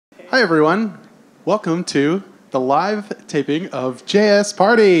Hi, everyone. Welcome to the live taping of JS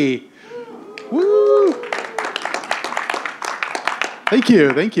Party. Woo! Thank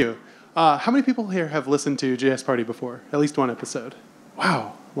you, thank you. How many people here have listened to JS Party before? At least one episode.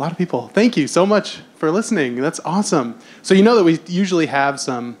 Wow, a lot of people. Thank you so much for listening. That's awesome. So you know that we usually have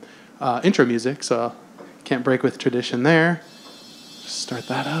some intro music, so can't break with tradition there. Just start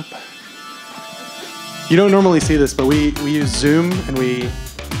that up. You don't normally see this, but we use Zoom and we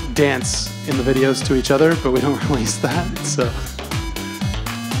dance in the videos to each other, but we don't release that, so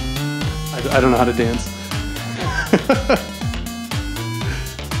I don't know how to dance.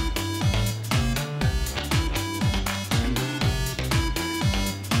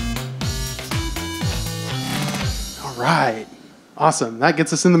 All right, awesome. That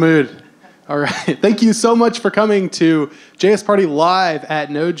gets us in the mood. All right, thank you so much for coming to JS Party Live at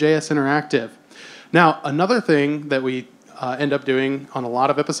Node.js Interactive. Now, another thing that we end up doing on a lot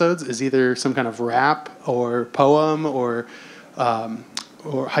of episodes is either some kind of rap or poem or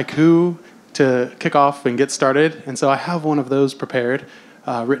haiku to kick off and get started. And so I have one of those prepared,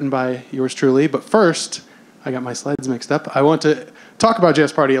 written by yours truly. But first, I got my slides mixed up. I want to talk about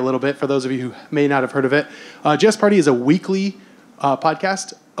JS Party a little bit for those of you who may not have heard of it. JS Party is a weekly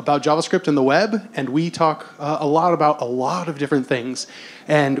podcast about JavaScript and the web, and we talk a lot about a lot of different things.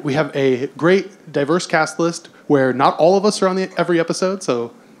 And we have a great diverse cast list where not all of us are on every episode,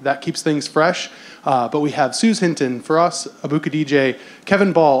 so that keeps things fresh. But we have Suze Hinton, Firas Abuka DJ,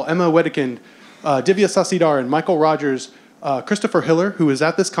 Kevin Ball, Emma Wedekind, Divya Sasidar, and Michael Rogers, Christopher Hiller, who is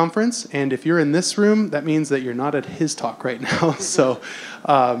at this conference. And if you're in this room, that means that you're not at his talk right now. So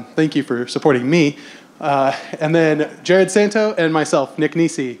thank you for supporting me. And then Jared Santo and myself, Nick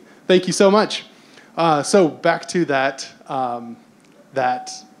Nisi. Thank you so much. So back to that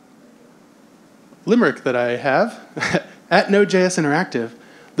limerick that I have. At Node.js Interactive,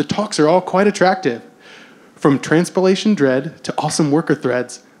 the talks are all quite attractive. From transpilation dread to awesome worker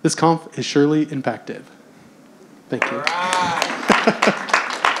threads, this conf is surely impactive. Thank you.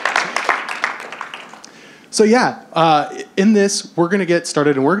 So yeah, in this, we're going to get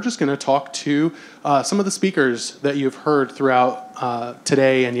started, and we're just going to talk to some of the speakers that you've heard throughout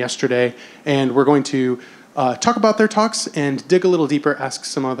today and yesterday, and we're going to talk about their talks and dig a little deeper, ask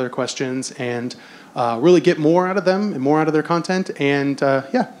some other questions, and really get more out of them and more out of their content. And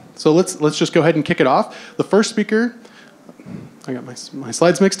yeah, so let's just go ahead and kick it off. The first speaker, I got my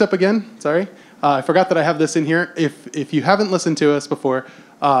slides mixed up again. Sorry, I forgot that I have this in here. If you haven't listened to us before.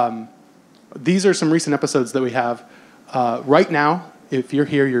 These are some recent episodes that we have. Right now, if you're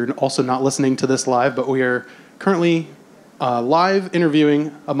here, you're also not listening to this live, but we are currently live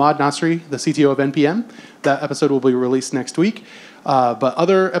interviewing Ahmad Nasri, the CTO of NPM. That episode will be released next week. But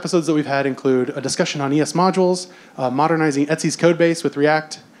other episodes that we've had include a discussion on ES modules, modernizing Etsy's codebase with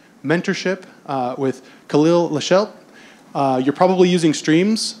React, mentorship with Khalil Lachelt. You're probably using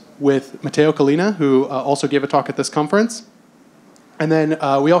streams with Matteo Collina, who also gave a talk at this conference. And then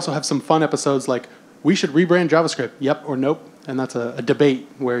we also have some fun episodes like, we should rebrand JavaScript, yep or nope. And that's a debate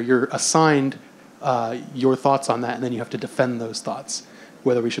where you're assigned your thoughts on that, and then you have to defend those thoughts,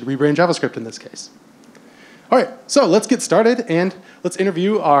 whether we should rebrand JavaScript in this case. All right, so let's get started, and let's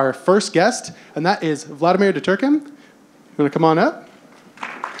interview our first guest, and that is Vladimir Deturkin. You want to come on up?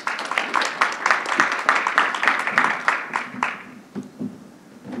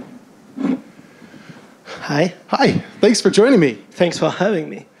 Hi. Hi, thanks for joining me. Thanks for having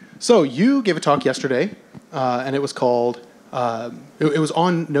me. So you gave a talk yesterday, and it was called, it was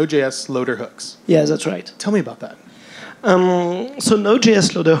on Node.js loader hooks. Yeah, that's right. Tell me about that. So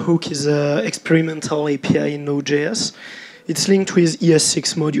Node.js loader hook is an experimental API in Node.js. It's linked with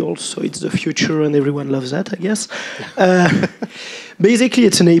ES6 modules, so it's the future, and everyone loves that, I guess. Basically,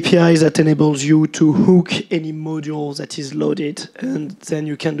 it's an API that enables you to hook any module that is loaded, and then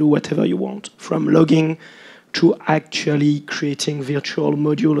you can do whatever you want, from logging to actually creating virtual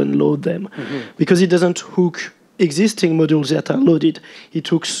module and load them. Because it doesn't hook existing modules that are loaded. It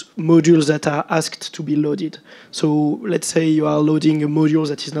hooks modules that are asked to be loaded. So let's say you are loading a module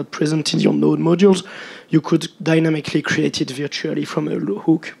that is not present in your Node modules, you could dynamically create it virtually from a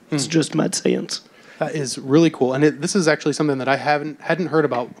hook. It's just mad science. That is really cool. And this is actually something that I hadn't heard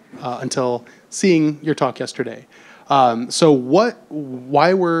about until seeing your talk yesterday. So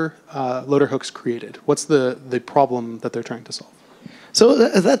why were loader hooks created? What's the problem that they're trying to solve? So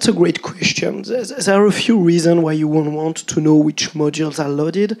that's a great question. There are a few reasons why you won't want to know which modules are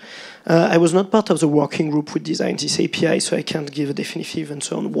loaded. I was not part of the working group who designed this API, so I can't give a definitive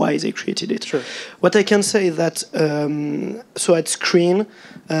answer on why they created it. Sure. What I can say is that, so at Screen,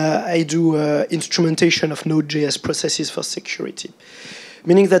 I do instrumentation of Node.js processes for security.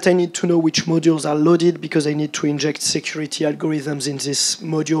 meaning that I need to know which modules are loaded because I need to inject security algorithms in these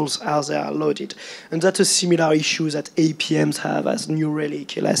modules as they are loaded. And that's a similar issue that APMs have as New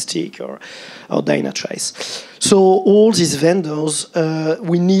Relic, Elastic, or Dynatrace. So all these vendors,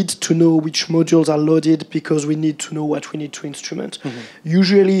 we need to know which modules are loaded because we need to know what we need to instrument.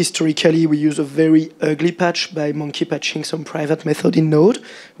 Usually, historically, we use a very ugly patch by monkey patching some private method in Node,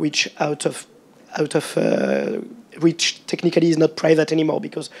 which which technically is not private anymore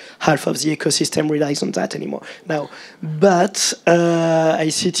because half of the ecosystem relies on that anymore now. But I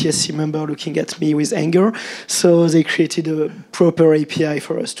see TSC member looking at me with anger, so they created a proper API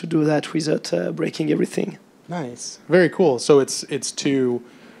for us to do that without breaking everything. Nice, very cool. So it's to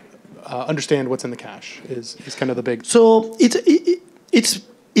understand what's in the cache is kind of the big. So it's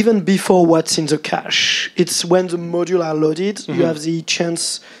even before what's in the cache. It's when the modules are loaded, you have the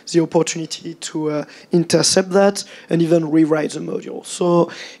chance, the opportunity to intercept that and even rewrite the module. So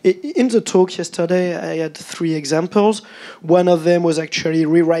in the talk yesterday, I had 3 examples. One of them was actually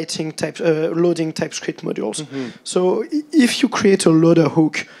rewriting loading TypeScript modules. So if you create a loader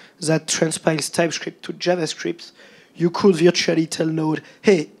hook that transpiles TypeScript to JavaScript, you could virtually tell Node,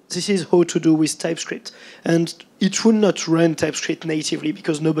 hey, this is how to do with TypeScript. And it will not run TypeScript natively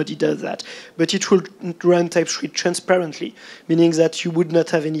because nobody does that. But it will run TypeScript transparently, meaning that you would not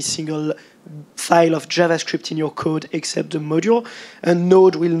have any single file of JavaScript in your code except the module. And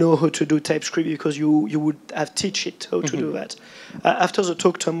Node will know how to do TypeScript because you would have teach it how to do that. After the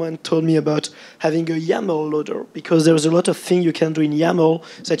talk, someone told me about having a YAML loader because there's a lot of things you can do in YAML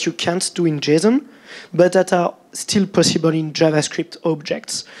that you can't do in JSON, but that are still possible in JavaScript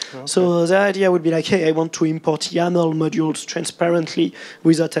objects. Okay. So the idea would be like, hey, I want to import YAML modules transparently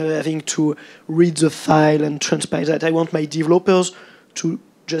without having to read the file and transpile that. I want my developers to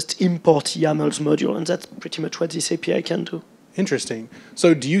just import YAML's module, and that's pretty much what this API can do. Interesting.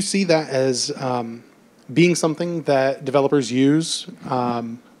 So do you see that as being something that developers use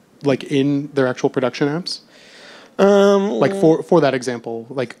like in their actual production apps? Like for that example,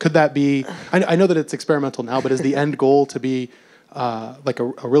 like could that be? I know that it's experimental now, but is the end goal to be like a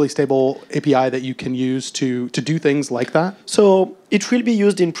really stable API that you can use to do things like that? So it will be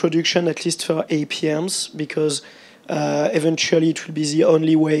used in production, at least for APMs, because eventually it will be the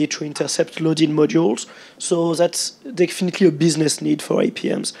only way to intercept loaded modules. So that's definitely a business need for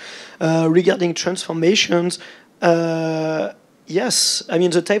APMs. Regarding transformations, yes, I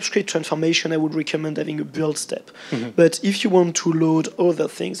mean, the TypeScript transformation, I would recommend having a build step. But if you want to load other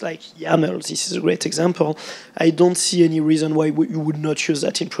things like YAML, this is a great example, I don't see any reason why you would not use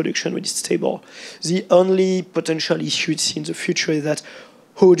that in production when it's stable. The only potential issue in the future is that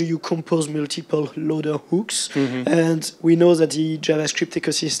how do you compose multiple loader hooks? And we know that the JavaScript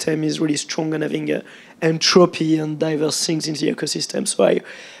ecosystem is really strong on having entropy and diverse things in the ecosystem. So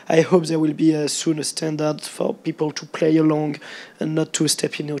I hope there will be soon a standard for people to play along and not to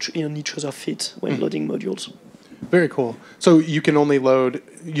step in each other's feet when loading modules. Very cool. So you can only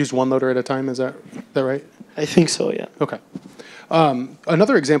use one loader at a time, is that right? I think so, yeah. Okay.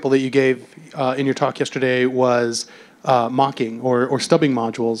 Another example that you gave in your talk yesterday was mocking or stubbing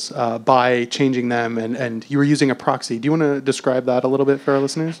modules by changing them, and you were using a proxy. Do you want to describe that a little bit for our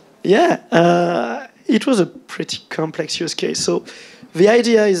listeners? Yeah, it was a pretty complex use case. So the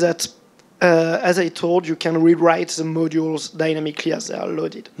idea is that, as I told, you can rewrite the modules dynamically as they are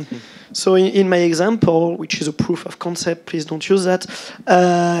loaded. So in my example, which is a proof of concept, please don't use that,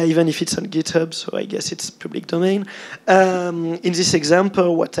 even if it's on GitHub, so I guess it's public domain. In this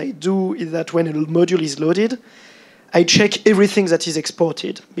example, what I do is that when a module is loaded, I check everything that is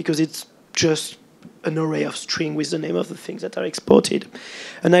exported because it's just an array of string with the name of the things that are exported.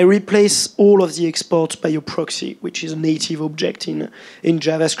 And I replace all of the exports by a proxy, which is a native object in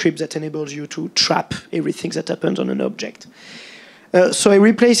JavaScript that enables you to trap everything that happens on an object. So I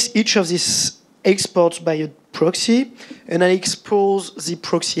replace each of these exports by a proxy, and I expose the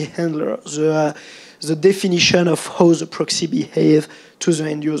proxy handler, the definition of how the proxy behaves to the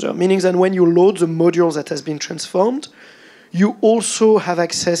end user. Meaning that when you load the module that has been transformed, you also have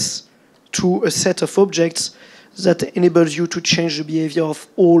access to a set of objects that enables you to change the behavior of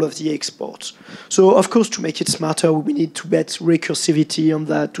all of the exports. So, of course, to make it smarter, we need to bet recursivity on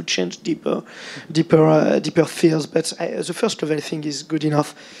that to change deeper fields. But the first level thing is good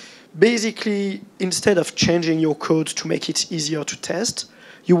enough. Basically, instead of changing your code to make it easier to test,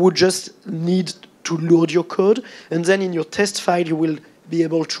 you would just need to load your code, and then in your test file, you will be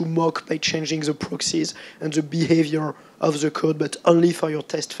able to mock by changing the proxies and the behavior of the code, but only for your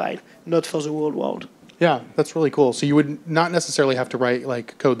test file, not for the whole world. Yeah, that's really cool. So you would not necessarily have to write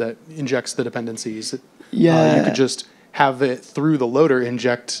like code that injects the dependencies. Yeah. You could just have it through the loader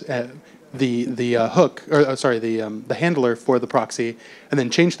inject the hook, or sorry, the handler for the proxy, and then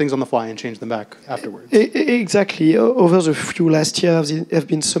change things on the fly and change them back afterwards. Exactly. Over the few last years, have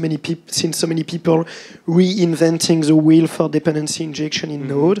been seen so many people reinventing the wheel for dependency injection in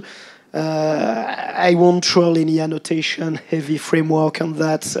Node. I won't troll any annotation, heavy framework on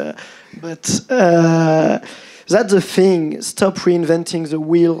that, but that's the thing. Stop reinventing the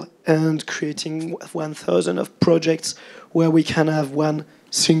wheel and creating 1,000 of projects where we can have one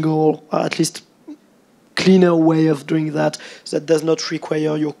single, or at least cleaner way of doing that does not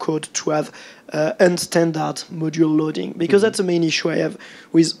require your code to have unstandard module loading. Because that's the main issue I have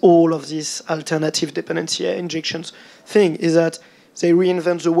with all of these alternative dependency injections thing, is that they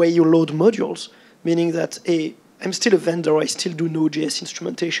reinvent the way you load modules, meaning that I'm still a vendor, I still do Node.js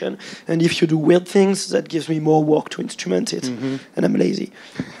instrumentation, and if you do weird things, that gives me more work to instrument it, and I'm lazy.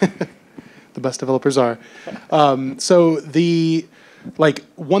 The best developers are. One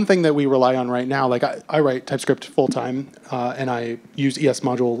thing that we rely on right now, like I write TypeScript full time, and I use ES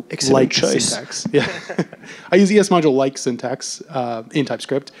module like syntax. Yeah, I use ES module like syntax in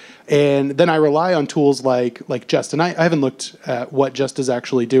TypeScript, and then I rely on tools like Jest. And I haven't looked at what Jest is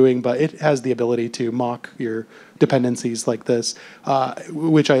actually doing, but it has the ability to mock your dependencies like this,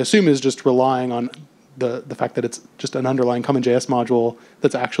 which I assume is just relying on the fact that it's just an underlying CommonJS module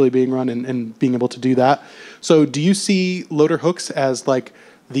that's actually being run and being able to do that. So do you see loader hooks as like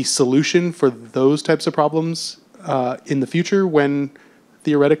the solution for those types of problems in the future when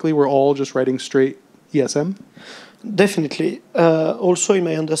theoretically we're all just writing straight ESM? Definitely. Also, in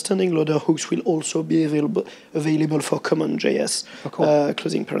my understanding, loader hooks will also be available for CommonJS,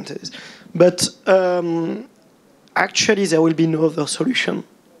 closing parentheses. But actually, there will be no other solution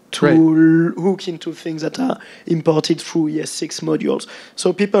to hook into things that are imported through ES6 modules.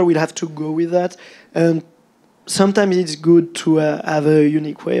 So people will have to go with that. And sometimes it's good to have a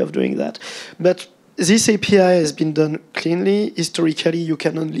unique way of doing that. But this API has been done cleanly. Historically, you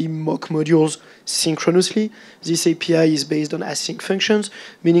can only mock modules synchronously. This API is based on async functions,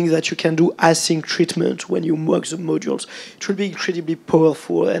 meaning that you can do async treatment when you mock the modules. It will be incredibly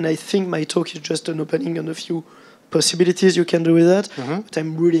powerful. And I think my talk is just an opening on a few possibilities you can do with that, but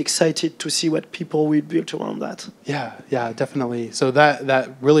I'm really excited to see what people will build around that. Yeah, definitely. So that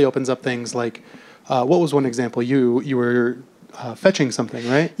really opens up things like, what was one example? You were fetching something,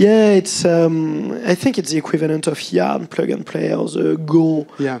 right? Yeah, it's I think it's the equivalent of Yarn plug and play or the Go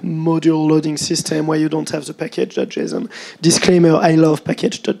module loading system where you don't have the package.json. Disclaimer, I love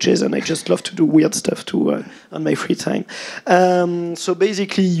package.json. I just love to do weird stuff too on my free time. So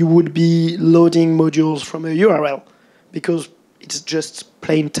basically you would be loading modules from a URL because it's just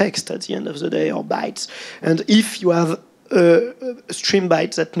plain text at the end of the day or bytes. And if you have a stream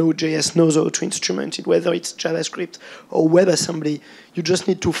byte that Node.js knows how to instrument it, whether it's JavaScript or WebAssembly, you just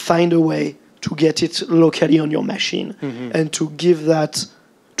need to find a way to get it locally on your machine and to give that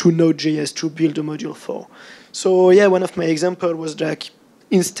to Node.js to build a module for. So yeah, one of my examples was like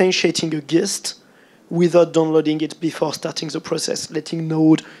instantiating a GIST without downloading it before starting the process, letting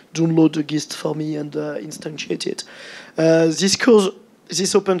Node download the GIST for me and instantiate it.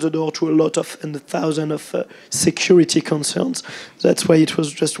 This opens the door to a lot of and 1,000 of security concerns. That's why it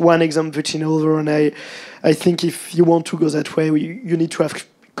was just one example written over, and I think if you want to go that way, you need to have a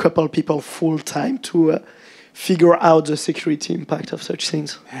couple people full-time to figure out the security impact of such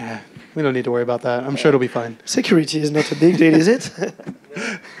things. Yeah, we don't need to worry about that. I'm sure it'll be fine. Security is not a big deal, is it?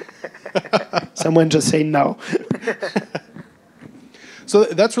 Someone just say no. So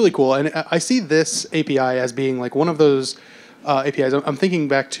that's really cool, and I see this API as being like one of those APIs. I'm thinking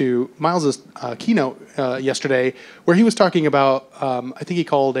back to Miles's keynote yesterday, where he was talking about, I think he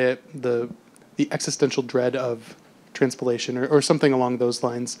called it the existential dread of transpilation or something along those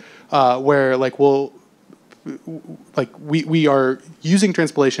lines, where like we are using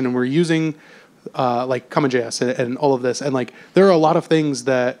transpilation and we're using like CommonJS and all of this, and like there are a lot of things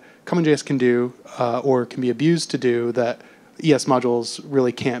that CommonJS can do or can be abused to do that ES modules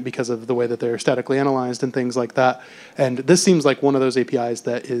really can't because of the way that they're statically analyzed and things like that. And this seems like one of those APIs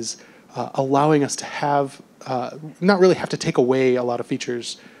that is allowing us to have, not really have to take away a lot of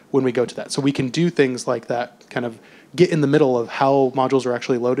features when we go to that. So we can do things like that, kind of get in the middle of how modules are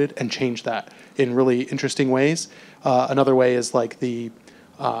actually loaded and change that in really interesting ways. Another way is like I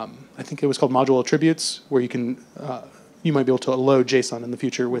think it was called module attributes, where you can, you might be able to load JSON in the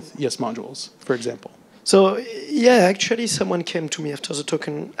future with ES modules, for example. So, yeah, actually someone came to me after the talk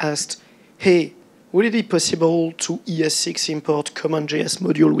and asked, hey, would it be possible to ES6 import CommonJS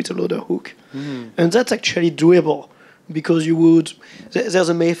module with a loader hook? And that's actually doable, because you would, there's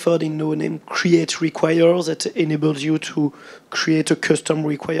a method in Node named create require that enables you to create a custom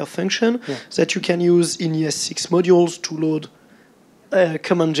require function that you can use in ES6 modules to load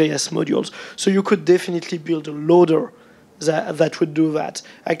CommonJS modules. So you could definitely build a loader that would do that.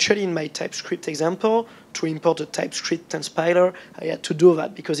 Actually, in my TypeScript example, to import a TypeScript transpiler, I had to do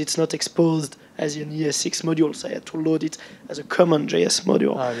that because it's not exposed as an ES6 module, so I had to load it as a CommonJS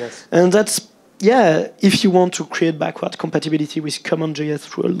module. Yes. And that's, yeah, if you want to create backward compatibility with CommonJS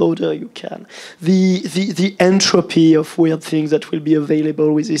through a loader, you can. The entropy of weird things that will be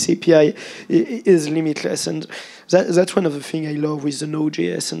available with this API is limitless. And that's one of the things I love with the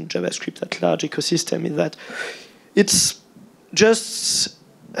Node.js and JavaScript at large ecosystem, is that it's just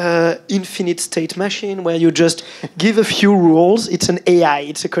infinite state machine where you just give a few rules. It's an AI,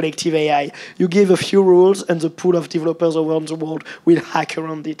 it's a collective AI. You give a few rules and the pool of developers around the world will hack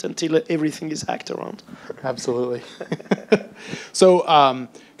around it until everything is hacked around. Absolutely. So kind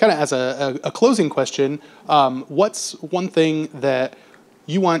of as a closing question, what's one thing that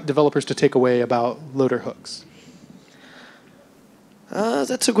you want developers to take away about loader hooks?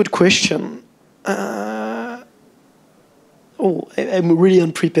 That's a good question. I'm really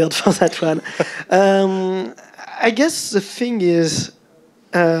unprepared for that one. I guess the thing is,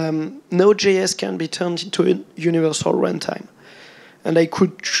 Node.js can be turned into a universal runtime. And I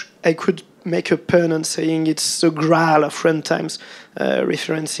could make a pun on saying it's the Graal of runtimes,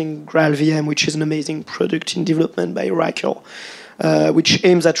 referencing Graal VM, which is an amazing product in development by Oracle, which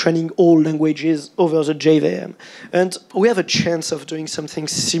aims at running all languages over the JVM. And we have a chance of doing something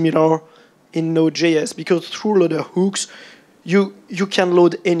similar in Node.js, because through loader hooks, you can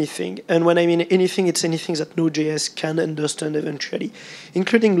load anything. And when I mean anything, it's anything that Node.js can understand eventually,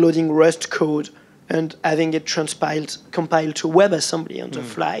 including loading Rust code and having it compiled to WebAssembly on the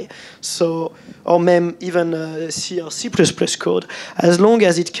fly. So, or even C or C++ code. As long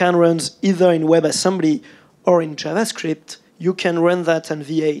as it can run either in WebAssembly or in JavaScript, you can run that on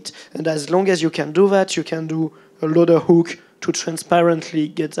V8. And as long as you can do that, you can do a loader hook to transparently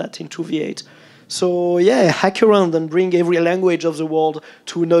get that into V8. So yeah, hack around and bring every language of the world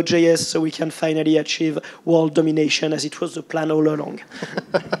to Node.js so we can finally achieve world domination, as it was the plan all along.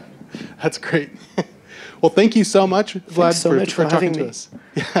 That's great. Well, thank you so much, Vlad, for talking to us.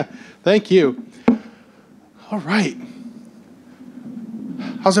 Yeah, thank you. All right.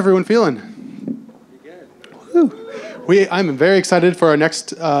 How's everyone feeling? Good. I'm very excited for our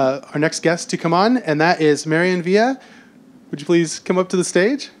next guest to come on, and that is Marian Villa. Would you please come up to the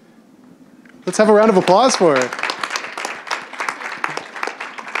stage? Let's have a round of applause for her.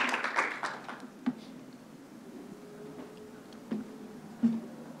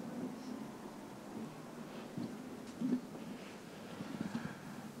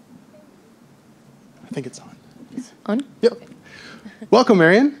 I think it's on. It's on? Yep. Okay. Welcome,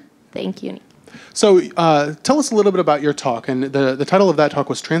 Marian. Thank you. So tell us a little bit about your talk. And the title of that talk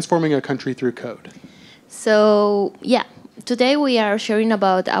was Transforming a Country Through Code. So, yeah. Today we are sharing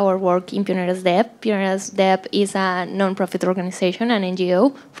about our work in Pioneers Dev. Pioneers Dev is a non-profit organization, an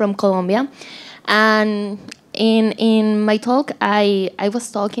NGO from Colombia. And in my talk, I was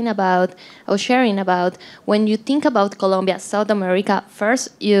sharing about when you think about Colombia, South America, first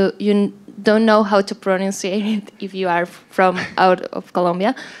you don't know how to pronounce it if you are from out of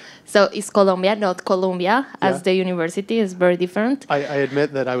Colombia. So it's Colombia, not Columbia, as the university is very different. I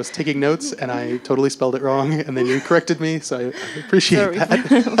admit that I was taking notes and I totally spelled it wrong, and then you corrected me, so I appreciate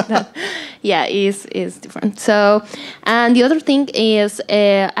that. Yeah, it's different. So, and the other thing is,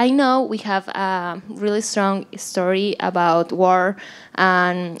 I know we have a really strong story about war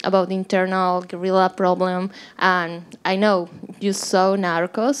and about the internal guerrilla problem, and I know you saw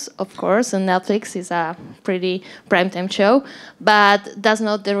Narcos, of course, and Netflix is a pretty primetime show, but that's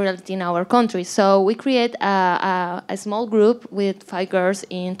not the reality in our country. So we create a small group with 5 girls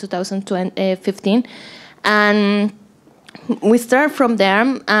in 2015, and we start from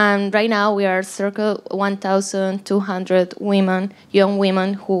there, and right now we are circa 1,200 women, young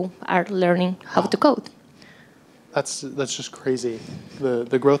women who are learning how to code. That's just crazy,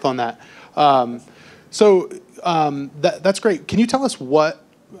 the growth on that. That's great. Can you tell us what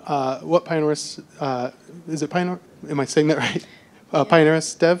Pioneers, is it Pioneer? Am I saying that right?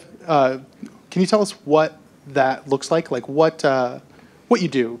 Pioneers Dev? Can you tell us what that looks like? Like what you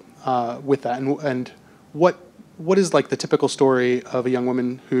do with that, and what is like the typical story of a young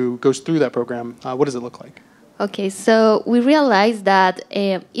woman who goes through that program? What does it look like? Okay, so we realized that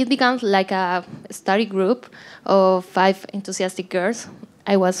it becomes like a study group of 5 enthusiastic girls.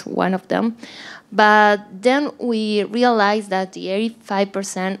 I was one of them. But then we realized that the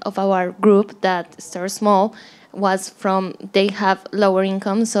 85% of our group that starts small was from they have lower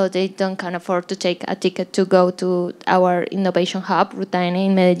income, so they can afford to take a ticket to go to our innovation hub, Ruta N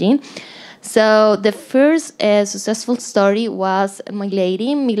in Medellin. So the first successful story was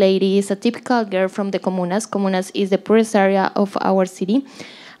Milady. Milady is a typical girl from the comunas. Comunas is the poorest area of our city.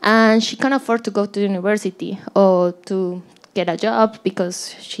 And she can't afford to go to university or to get a job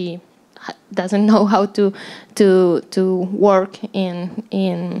because she doesn't know how to work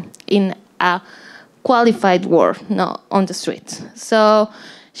in a qualified work, not on the street. So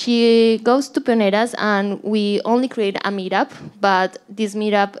she goes to Pioneras, and we only create a meetup, but this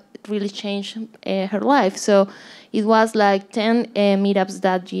meetup really changed her life. So it was like 10 meetups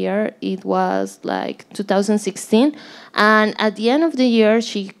that year. It was like 2016. And at the end of the year,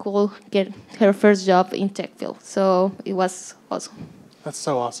 she could get her first job in tech field. So it was awesome. That's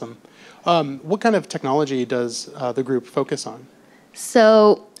so awesome. What kind of technology does the group focus on?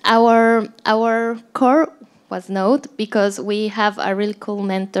 So our core was Node, because we have a really cool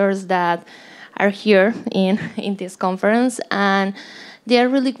mentors that are here in this conference, and they are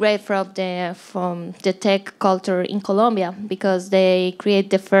really great from the tech culture in Colombia, because they create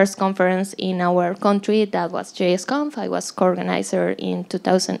the first conference in our country that was JSConf. I was co-organizer in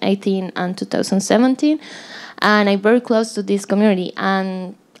 2018 and 2017, and I'm very close to this community.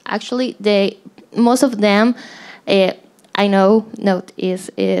 And actually, most of them, I know Node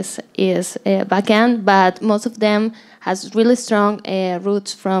is backend, but most of them has really strong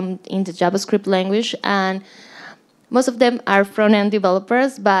roots in the JavaScript language, and most of them are front-end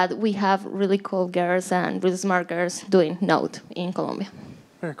developers, but we have really cool girls and really smart girls doing Node in Colombia.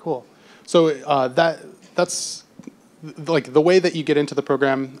 Very cool. So that's like the way that you get into the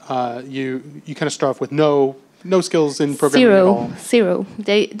program. You kind of start off with no skills in programming at all. Zero.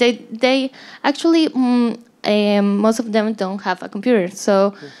 They actually most of them don't have a computer.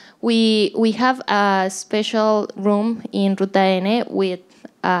 So we have a special room in Ruta N with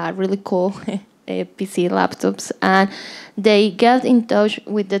really cool PC laptops, and they get in touch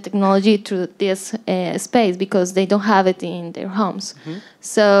with the technology through this space because they don't have it in their homes. Mm-hmm.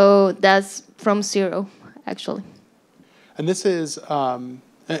 So that's from zero, actually. And this is,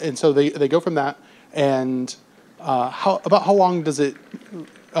 and so they go from that, and how long does it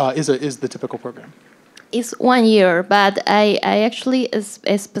is the typical program? It's 1 year, but I actually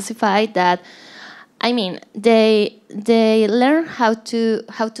specified that. I mean, they learn how to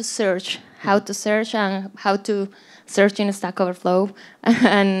search. How to search and how to search in Stack Overflow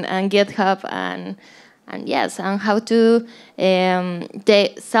and GitHub and yes, and how to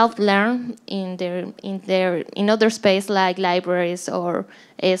they self-learn in other space like libraries or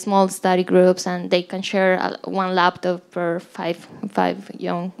small study groups, and they can share one laptop per five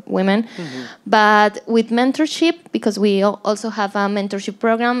young women. Mm-hmm. But with mentorship, because we also have a mentorship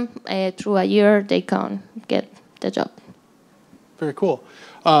program, through a year they can get the job. Very cool.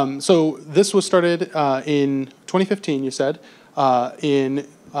 So this was started in 2015, you said, in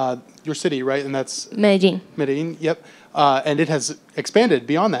your city, right? And that's Medellin. Medellin, yep. And it has expanded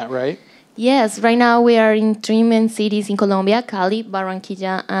beyond that, right? Yes, right now we are in 3 main cities in Colombia: Cali,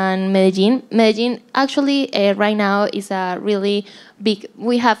 Barranquilla, and Medellin. Medellin actually right now is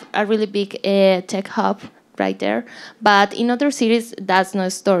we have a really big tech hub right there. But in other cities, that's no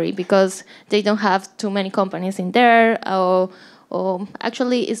story because they don't have too many companies in there, or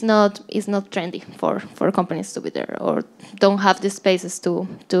actually it's not trendy for companies to be there, or don't have the spaces to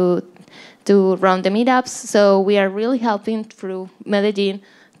run the meetups. So we are really helping through Medellin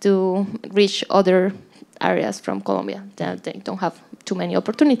to reach other areas from Colombia that they don't have too many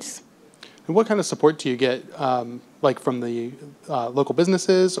opportunities. And what kind of support do you get, like from the local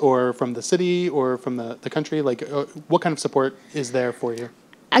businesses, or from the city, or from the country? Like, what kind of support is there for you?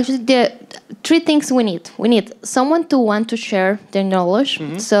 Actually, there are 3 things we need. We need someone to want to share their knowledge.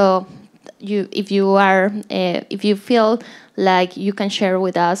 Mm-hmm. So, if you feel like you can share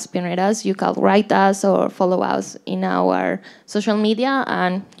with us, Pioneras, you can write us or follow us in our social media,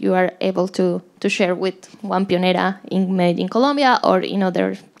 and you are able to share with one Pionera in Colombia or in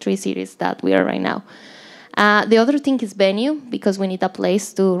other 3 cities that we are right now. The other thing is venue, because we need a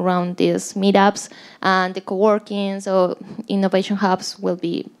place to run these meetups, and the co-working, so innovation hubs will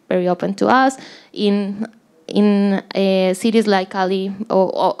be very open to us. In cities like Cali,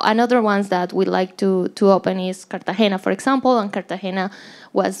 or another ones that we like to open is Cartagena, for example, and Cartagena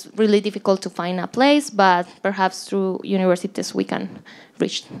was really difficult to find a place, but perhaps through universities we can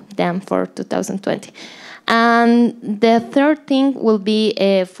reach them for 2020. And the third thing will be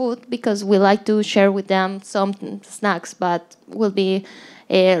food, because we like to share with them some snacks, but will be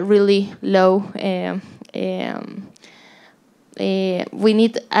really low we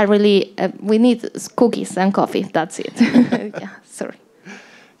need we need cookies and coffee. That's it. Yeah, sorry.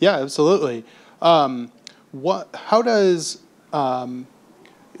 Yeah, absolutely. How does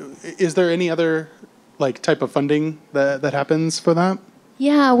is there any other like type of funding that happens for that?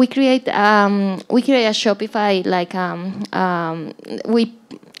 Yeah, we create a Shopify we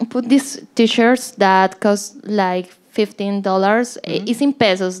put these T-shirts that cost like $15. It's in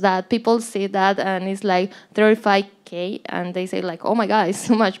pesos that people see that and it's like 35K and they say like, oh my god, it's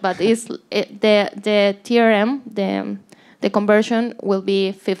so much, but the TRM the conversion will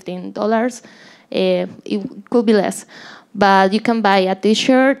be $15. It could be less, but you can buy a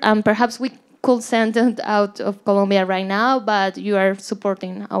T-shirt and perhaps we could send it out of Colombia right now, but you are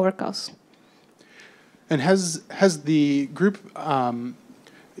supporting our cause. And has the group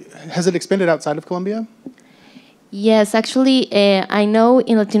has it expanded outside of Colombia? Yes, actually, I know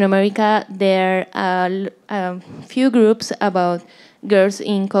in Latin America there are a few groups about girls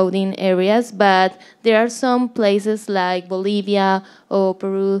in coding areas, but there are some places like Bolivia or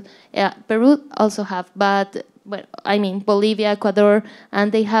Peru. Peru also have, but I mean Bolivia, Ecuador,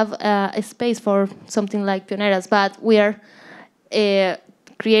 and they have a space for something like pioneras. But we are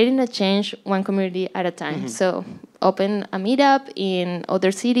creating a change one community at a time. So open a meetup in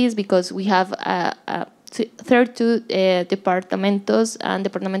other cities because we have 32 departamentos, and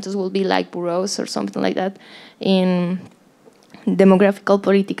departamentos will be like bureaus or something like that in demographical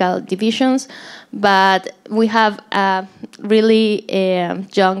political divisions, but we have really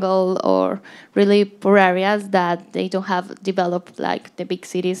jungle or really poor areas that they don't have developed like the big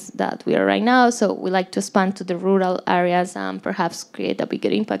cities that we are right now. So we like to expand to the rural areas and perhaps create a bigger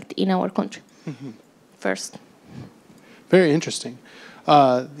impact in our country first. Very interesting.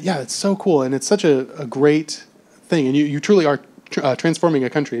 Yeah, it's so cool, and it's such a great thing, and you truly are transforming a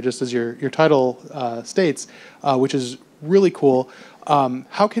country, just as your title states, which is really cool.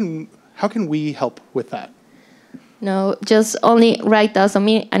 How can we help with that? No, just only write us an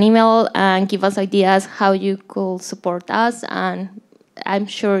email and give us ideas how you could support us, and I'm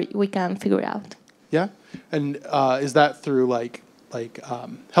sure we can figure it out. Yeah, and is that through like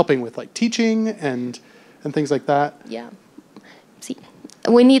helping with like teaching and things like that? Yeah. See,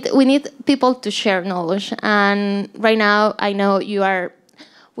 we need people to share knowledge, and right now I know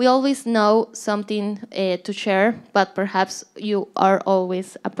we always know something to share, but perhaps you are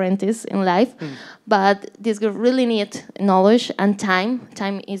always apprentice in life. But this group really need knowledge and time.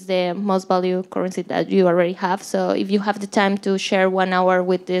 Time is the most valuable currency that you already have. So if you have the time to share 1 hour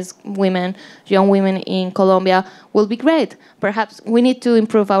with these women, young women in Colombia, will be great. Perhaps we need to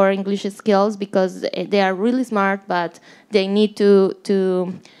improve our English skills because they are really smart, but they need to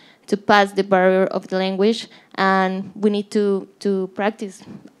pass the barrier of the language, and we need to practice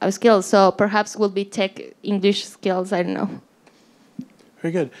our skills. So perhaps will be tech English skills, I don't know.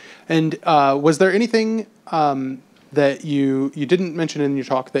 Very good. And was there anything that you didn't mention in your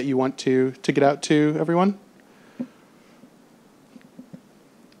talk that you want to get out to everyone?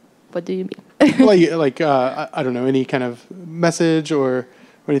 What do you mean? Well, I don't know, any kind of message or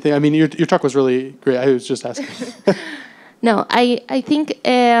anything. I mean, your talk was really great. I was just asking. No, I think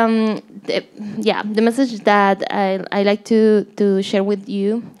the message that I like to share with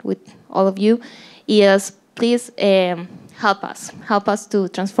all of you, is please help us to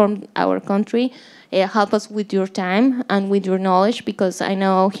transform our country. Help us with your time and with your knowledge, because I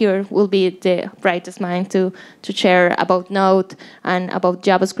know here will be the brightest mind to share about Node and about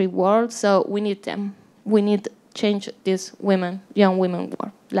JavaScript world. So we need them. We need to change these young women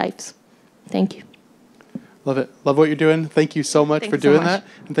lives. Thank you. Love it. Love what you're doing. Thank you so much for doing that.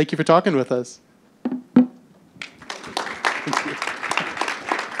 And thank you for talking with us. Thank you.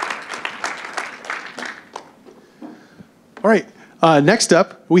 All right. Next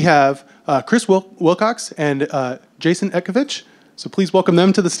up, we have Chris Wilcox and Jason Etkovich. So please welcome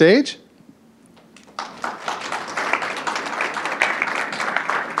them to the stage.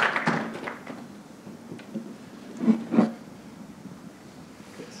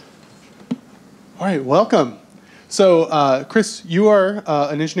 All right, welcome. So, Chris, you are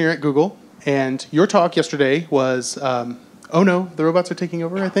an engineer at Google, and your talk yesterday was, oh no, the robots are taking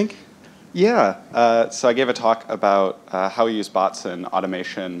over, I think? Yeah, so I gave a talk about how we use bots and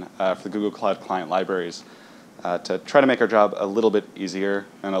automation for the Google Cloud Client libraries to try to make our job a little bit easier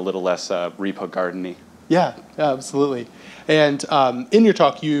and a little less repo garden-y. Yeah, absolutely. And in your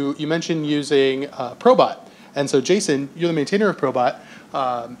talk, you mentioned using Probot. And so, Jason, you're the maintainer of Probot.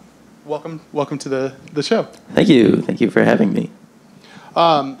 Welcome to the show. Thank you for having me.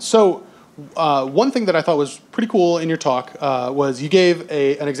 So one thing that I thought was pretty cool in your talk was you gave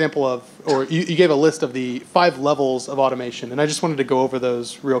an example of, or you gave a list of the 5 levels of automation, and I just wanted to go over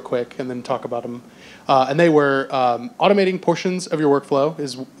those real quick and then talk about them. And they were automating portions of your workflow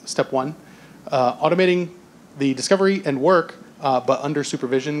is step 1. Automating the discovery and work, but under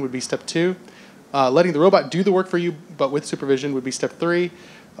supervision would be step 2. Letting the robot do the work for you, but with supervision would be step 3.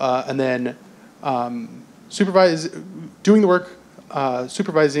 And then doing the work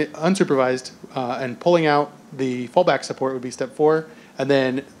unsupervised and pulling out the fallback support would be step 4. And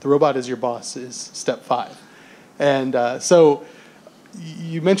then the robot is your boss is step 5. And so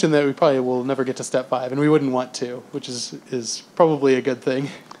you mentioned that we probably will never get to step 5, and we wouldn't want to, which is probably a good thing.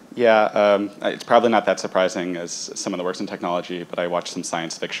 Yeah, it's probably not that surprising as someone that works in technology, but I watch some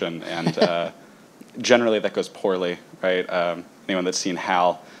science fiction, and generally that goes poorly, right? Anyone that's seen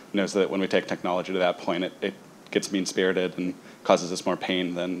HAL knows that when we take technology to that point, it gets mean-spirited and causes us more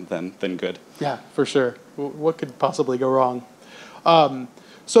pain than good. Yeah, for sure. What could possibly go wrong?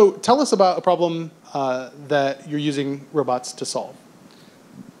 So tell us about a problem that you're using robots to solve.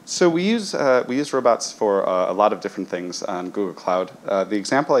 So we use robots for a lot of different things on Google Cloud. The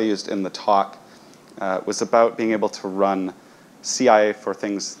example I used in the talk was about being able to run CI for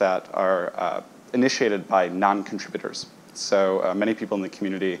things that are initiated by non-contributors. So many people in the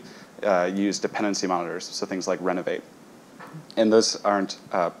community use dependency monitors, so things like Renovate. And those aren't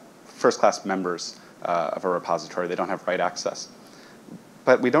first-class members of a repository. They don't have write access.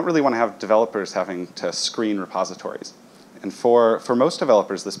 But we don't really want to have developers having to screen repositories. And for most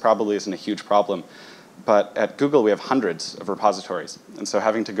developers, this probably isn't a huge problem. But at Google, we have hundreds of repositories. And so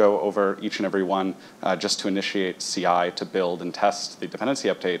having to go over each and every one just to initiate CI, to build and test the dependency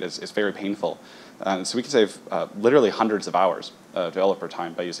update is very painful. So we can save literally hundreds of hours of developer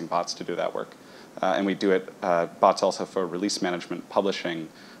time by using bots to do that work. And we do it, bots also for release management, publishing,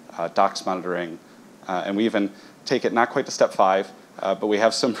 docs monitoring. And we even take it not quite to step 5, but we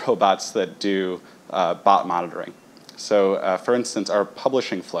have some robots that do bot monitoring. So for instance, our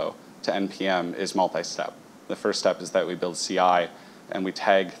publishing flow to NPM is multi-step. The first step is that we build CI and we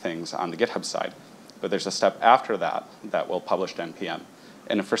tag things on the GitHub side. But there's a step after that that will publish to NPM.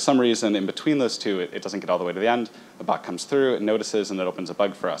 And if for some reason in between those two it doesn't get all the way to the end, a bot comes through, it notices, and it opens a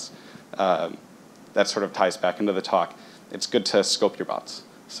bug for us. That sort of ties back into the talk. It's good to scope your bots.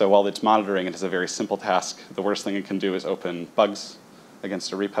 So while it's monitoring, it is a very simple task. The worst thing it can do is open bugs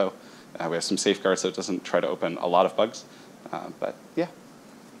against a repo. We have some safeguards so it doesn't try to open a lot of bugs. But yeah.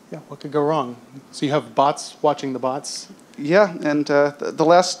 Yeah, what could go wrong? So you have bots watching the bots? Yeah, and the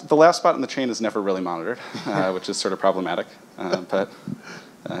last bot in the chain is never really monitored, which is sort of problematic. But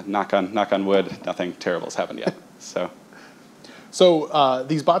knock on wood, nothing terrible has happened yet. So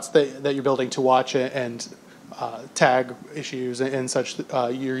these bots that you're building to watch and tag issues and such,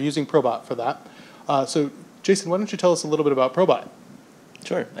 you're using Probot for that. So Jason, why don't you tell us a little bit about Probot?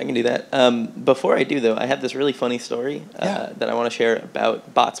 Sure, I can do that. Before I do, though, I have this really funny story that I want to share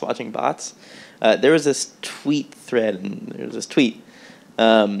about bots watching bots. There was this tweet thread, and there was this tweet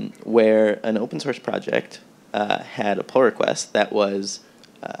where an open source project had a pull request that was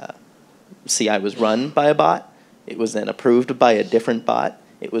CI was run by a bot. It was then approved by a different bot.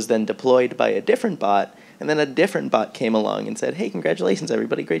 It was then deployed by a different bot. And then a different bot came along and said, hey, congratulations,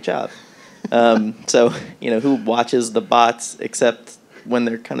 everybody, great job. So, who watches the bots except when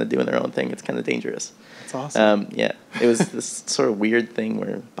they're kind of doing their own thing? It's kind of dangerous. That's awesome. Yeah, it was this sort of weird thing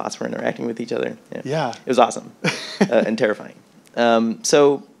where bots were interacting with each other. Yeah. It was awesome and terrifying.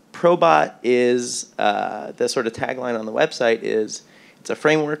 So Probot is, the sort of tagline on the website is, it's a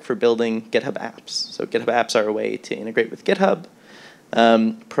framework for building GitHub apps. So GitHub apps are a way to integrate with GitHub.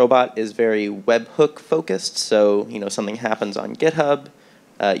 Probot is very webhook focused. So, something happens on GitHub,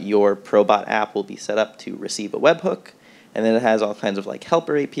 your Probot app will be set up to receive a webhook. And then it has all kinds of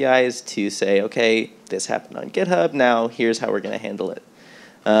helper APIs to say, okay, this happened on GitHub. Now here's how we're going to handle it.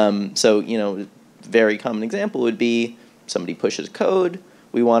 So, very common example would be somebody pushes code.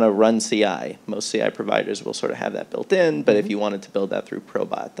 We want to run CI. Most CI providers will sort of have that built in. But if you wanted to build that through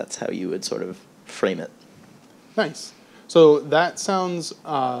Probot, that's how you would sort of frame it. Nice. So that sounds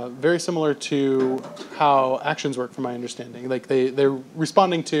very similar to how actions work, from my understanding. They're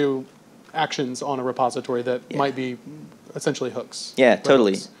responding to actions on a repository that might be essentially hooks. Yeah,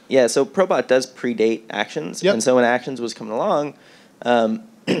 totally. Hooks. Yeah, so Probot does predate actions. Yep. And so when actions was coming along,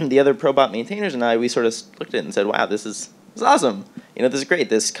 the other Probot maintainers and I, we sort of looked at it and said, wow, this is awesome. This is great.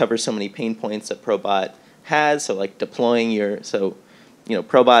 This covers so many pain points that Probot has. So deploying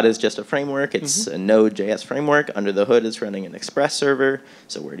Probot is just a framework. It's a Node.js framework. Under the hood, it's running an Express server.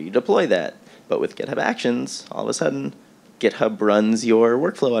 So where do you deploy that? But with GitHub Actions, all of a sudden, GitHub runs your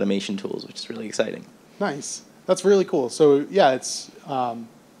workflow automation tools, which is really exciting. Nice. That's really cool. So yeah, it's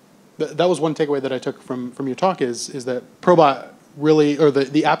that was one takeaway that I took from your talk is that Probot really, or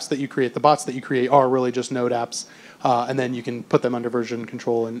the apps that you create, the bots that you create are really just Node apps, and then you can put them under version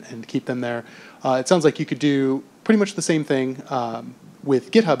control and keep them there. It sounds like you could do pretty much the same thing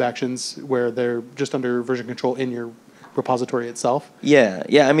with GitHub Actions, where they're just under version control in your repository itself. Yeah.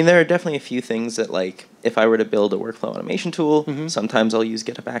 I mean, there are definitely a few things that, like, if I were to build a workflow automation tool, sometimes I'll use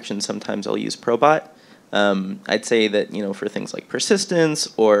GitHub Actions, sometimes I'll use Probot. I'd say that, for things like persistence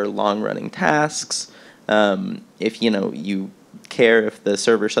or long-running tasks, if, you care if the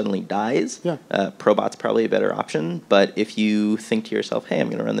server suddenly dies, Probot's probably a better option. But if you think to yourself, hey, I'm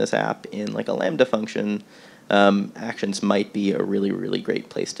going to run this app in like a Lambda function, Actions might be a really, really great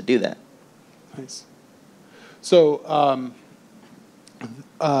place to do that. Nice. So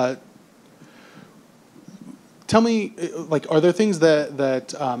tell me, like, are there things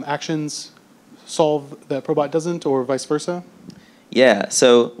that Actions solve that Probot doesn't, or vice versa? Yeah,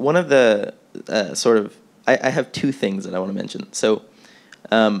 so one of the I have two things that I want to mention. So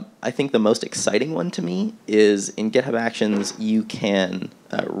I think the most exciting one to me is in GitHub Actions, you can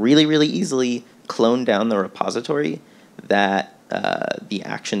really, really easily clone down the repository that the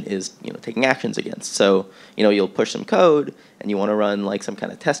action is taking actions against. So you'll push some code and you want to run like some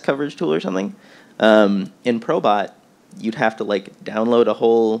kind of test coverage tool or something. In Probot, you'd have to like download a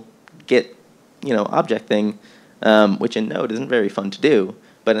whole Git object thing, which in Node isn't very fun to do.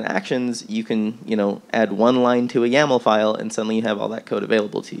 But in Actions, you can add one line to a YAML file and suddenly you have all that code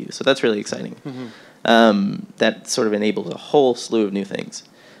available to you. So that's really exciting. That sort of enables a whole slew of new things.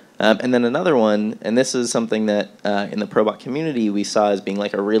 And then another one, and this is something that in the Probot community we saw as being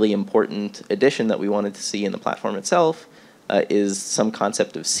like a really important addition that we wanted to see in the platform itself, is some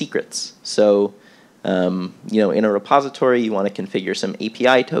concept of secrets. So in a repository, you want to configure some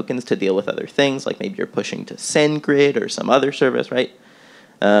API tokens to deal with other things, like maybe you're pushing to SendGrid or some other service, right?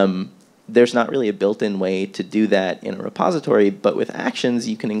 There's not really a built-in way to do that in a repository, but with Actions,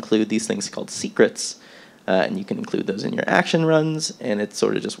 you can include these things called secrets, and you can include those in your action runs, and it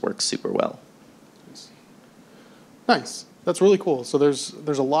sort of just works super well. Nice. That's really cool. So there's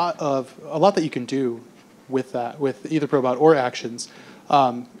a lot that you can do with that, with either Probot or Actions.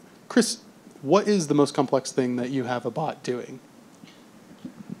 Chris, what is the most complex thing that you have a bot doing?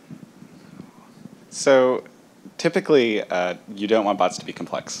 So typically, you don't want bots to be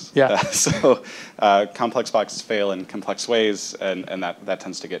complex. Yeah. So complex bots fail in complex ways, and that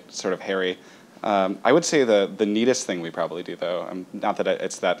tends to get sort of hairy. I would say the neatest thing we probably do, though, not that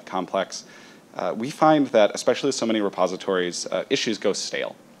it's that complex, we find that, especially with so many repositories, issues go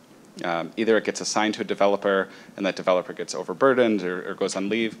stale. Either it gets assigned to a developer, and that developer gets overburdened or goes on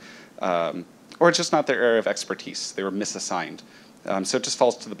leave, or it's just not their area of expertise. They were misassigned. So it just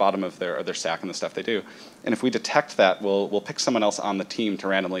falls to the bottom of their stack and the stuff they do. And if we detect that, we'll pick someone else on the team to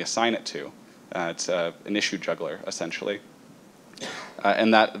randomly assign it to. It's an issue juggler, essentially.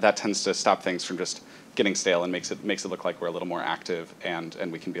 And that tends to stop things from just getting stale and makes it look like we're a little more active and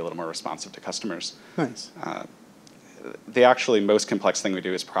we can be a little more responsive to customers. Nice. The actually most complex thing we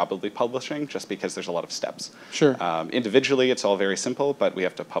do is probably publishing, just because there's a lot of steps. Sure. Individually, it's all very simple, but we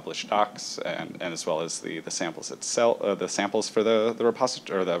have to publish docs and as well as the samples itself, the samples for the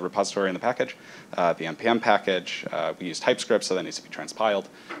repository and the package, the npm package. We use TypeScript, so that needs to be transpiled.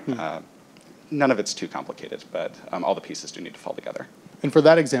 None of it's too complicated, but all the pieces do need to fall together. And for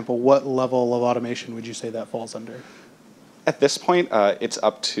that example, what level of automation would you say that falls under? At this point, it's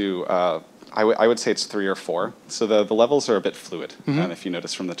up to, I would say it's 3 or 4. So the levels are a bit fluid, if you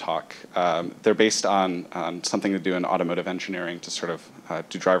notice from the talk. They're based on something to do in automotive engineering to sort of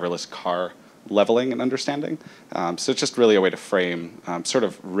do driverless car leveling and understanding. So it's just really a way to frame sort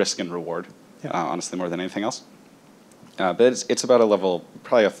of risk and reward, honestly, more than anything else. But it's about a level,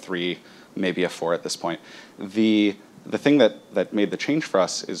 probably a 3, maybe a 4 at this point. The thing that made the change for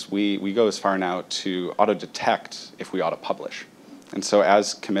us is we go as far now to auto-detect if we auto-publish. And so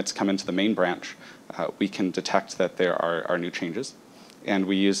as commits come into the main branch, we can detect that there are new changes. And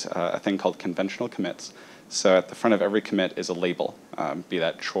we use a thing called conventional commits. So at the front of every commit is a label, be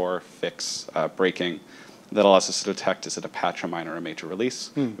that chore, fix, breaking, that allows us to detect, is it a patch, a minor, or a major release?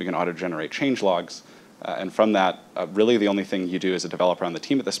 We can auto-generate change logs. And from that, really the only thing you do as a developer on the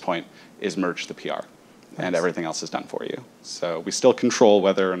team at this point is merge the PR. And everything else is done for you. So we still control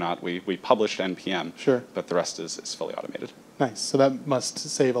whether or not we publish to NPM, Sure. but the rest is fully automated. Nice. So that must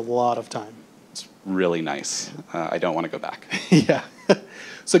save a lot of time. It's really nice. I don't want to go back. Yeah.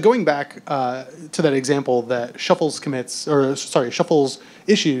 So going back to that example that shuffles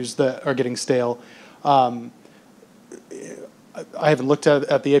issues that are getting stale, I haven't looked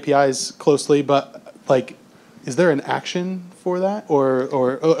at the APIs closely, but like, is there an action for that, or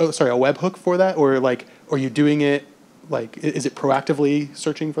sorry, a webhook for that, or like, are you doing it like, is it proactively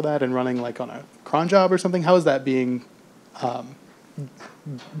searching for that and running like on a cron job or something? How is that being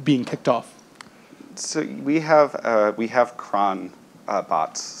kicked off? So we have cron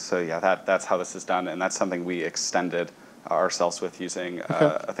bots. So yeah, that's how this is done, and that's something we extended ourselves with using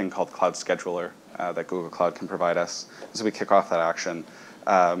a thing called Cloud Scheduler that Google Cloud can provide us. So we kick off that action.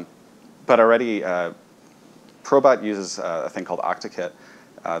 But already, Probot uses a thing called OctaKit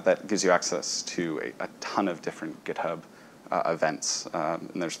that gives you access to a ton of different GitHub events. And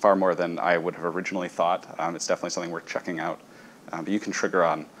there's far more than I would have originally thought. It's definitely something worth checking out. But you can trigger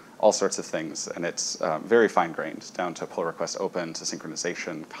on all sorts of things, and it's very fine-grained, down to pull request open, to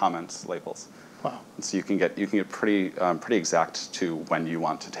synchronization, comments, labels. Wow. And so you can get pretty exact to when you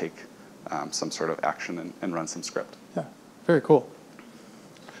want to take some sort of action and run some script. Yeah, very cool.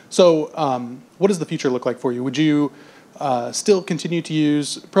 So what does the future look like for you? Would you still continue to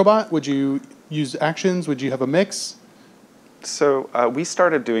use Probot? Would you use Actions? Would you have a mix? So we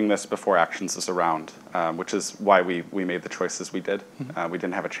started doing this before Actions was around, which is why we made the choices we did. We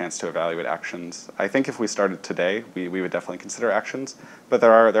didn't have a chance to evaluate Actions. I think if we started today, we would definitely consider Actions, but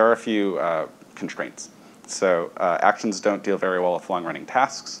there are a few constraints. So Actions don't deal very well with long-running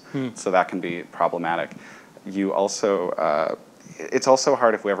tasks, so that can be problematic. You also it's also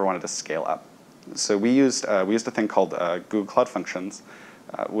hard if we ever wanted to scale up. So we used a thing called Google Cloud Functions,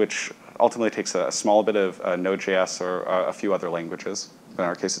 which ultimately takes a small bit of Node.js or a few other languages, but in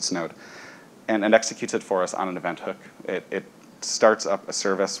our case it's Node, and executes it for us on an event hook. It starts up a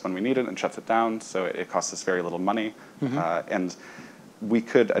service when we need it and shuts it down, so it costs us very little money. And we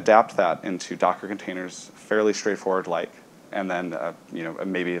could adapt that into Docker containers fairly straightforward like, and then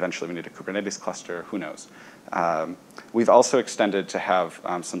maybe eventually we need a Kubernetes cluster, who knows. We've also extended to have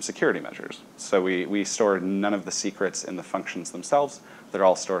some security measures. So we store none of the secrets in the functions themselves. They're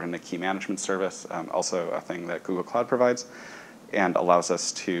all stored in a key management service, also a thing that Google Cloud provides, and allows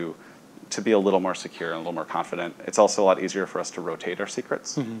us to be a little more secure and a little more confident. It's also a lot easier for us to rotate our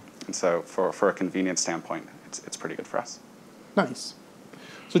secrets. And so for a convenience standpoint, it's pretty good for us. Nice.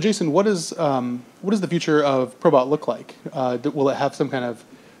 So Jason, what does the future of Probot look like? Will it have some kind of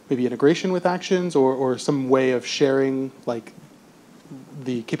maybe integration with Actions, or some way of sharing like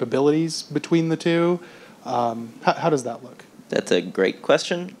the capabilities between the two? How does that look? That's a great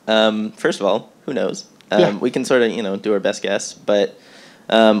question. First of all, who knows? Yeah. We can sort of do our best guess, but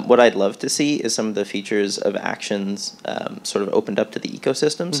what I'd love to see is some of the features of Actions sort of opened up to the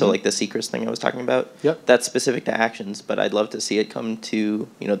ecosystem. So like the secrets thing I was talking about, that's specific to Actions, but I'd love to see it come to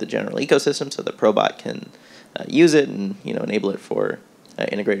the general ecosystem so that Probot can use it and enable it for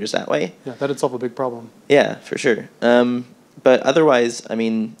integrators that way. Yeah, that'd solve a big problem. Yeah, for sure. But otherwise, I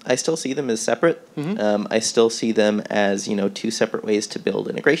mean, I still see them as separate. I still see them as two separate ways to build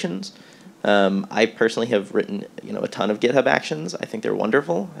integrations. I personally have written a ton of GitHub Actions. I think they're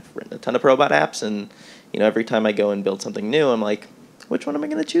wonderful. I've written a ton of Probot apps, and every time I go and build something new, I'm like, which one am I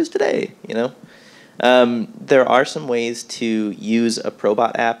going to choose today? There are some ways to use a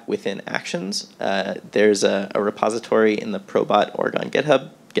Probot app within Actions. There's a repository in the Probot org on GitHub,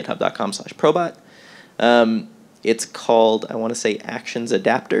 github.com/Probot. It's called, I want to say, Actions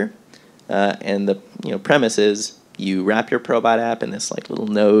Adapter, and the premise is you wrap your Probot app in this like little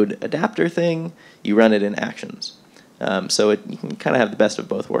Node adapter thing. You run it in Actions, so you can kind of have the best of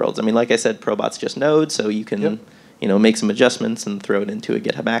both worlds. I mean, like I said, Probot's just Node, so you can make some adjustments and throw it into a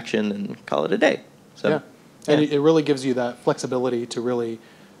GitHub action and call it a day. So, and it really gives you that flexibility to really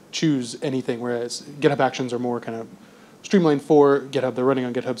choose anything, whereas GitHub Actions are more kind of streamlined for GitHub. They're running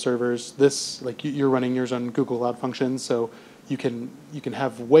on GitHub servers. This, like you're running yours on Google Cloud Functions, so you can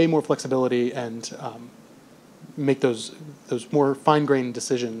have way more flexibility and make those more fine-grained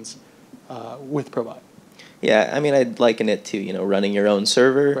decisions with Probot. Yeah, I mean, I'd liken it to running your own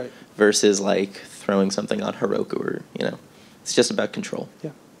server versus like throwing something on Heroku, or it's just about control.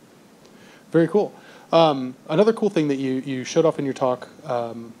 Yeah, very cool. Another cool thing that you showed off in your talk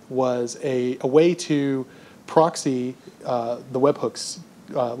was a way to proxy the webhooks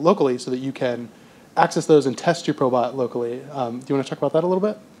locally so that you can access those and test your Probot locally. Do you want to talk about that a little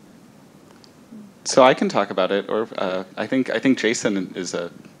bit? So I can talk about it, or I think Jason is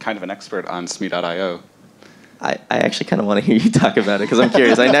a kind of an expert on SME.io. I actually kind of want to hear you talk about it because I'm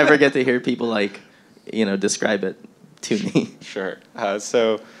curious. I never get to hear people describe it to me. Sure.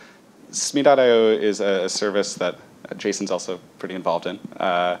 So SME.io is a service that Jason's also pretty involved in,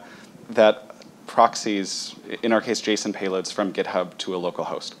 that proxies, in our case, JSON payloads from GitHub to a local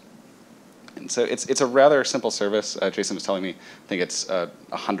host. And so it's a rather simple service. Jason was telling me, I think it's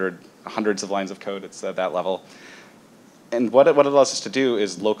hundreds of lines of code. It's at that level. And what it allows us to do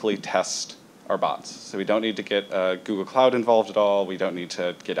is locally test our bots. So we don't need to get Google Cloud involved at all. We don't need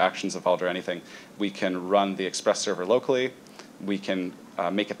to get Actions involved or anything. We can run the Express server locally. We can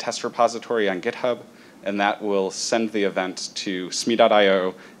make a test repository on GitHub, and that will send the event to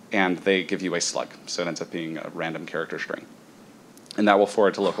sme.io, and they give you a slug. So it ends up being a random character string. And that will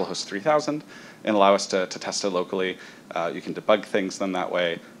forward to localhost 3000 and allow us to test it locally. You can debug things then that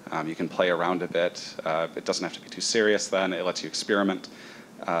way. You can play around a bit. It doesn't have to be too serious then. It lets you experiment.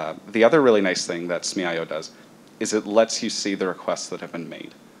 The other really nice thing that sme.io does is it lets you see the requests that have been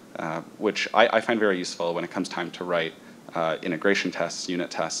made, which I find very useful when it comes time to write integration tests, unit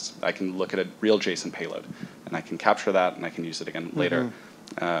tests. I can look at a real JSON payload, and I can capture that, and I can use it again later.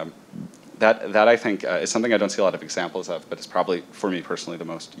 That I think is something I don't see a lot of examples of, but it's probably, for me personally, the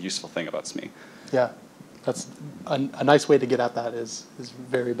most useful thing about SME. Yeah, that's a nice way to get at that is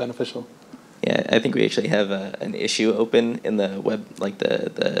very beneficial. Yeah, I think we actually have an issue open in the web, like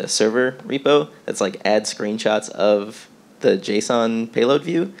the server repo that's like add screenshots of the JSON payload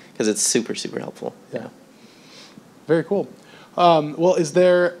view, because it's super, super helpful. Yeah. Very cool. Well, is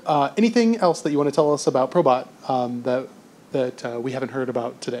there anything else that you want to tell us about Probot that we haven't heard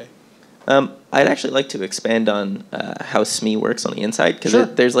about today? I'd actually like to expand on how SME works on the inside, because Sure.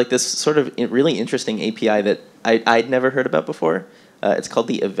 there's like this sort of really interesting API that I'd never heard about before. It's called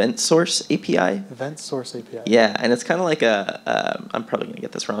the Event Source API. Event Source API. Yeah, and it's kind of like I'm probably going to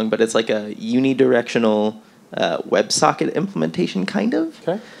get this wrong, but it's like a unidirectional WebSocket implementation, kind of.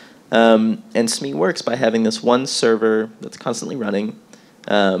 Okay. And SME works by having this one server that's constantly running,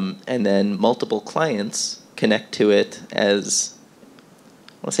 and then multiple clients connect to it as,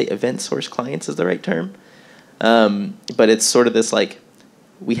 I want to say event source clients is the right term. But it's sort of this like,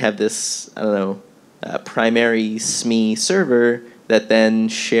 we have this, I don't know, primary SME server that then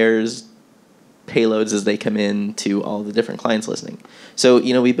shares payloads as they come in to all the different clients listening. So,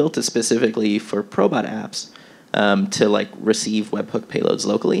 we built it specifically for Probot apps to like receive webhook payloads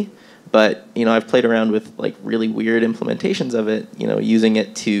locally. But, I've played around with like really weird implementations of it, using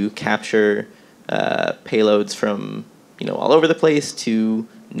it to capture payloads from, all over the place to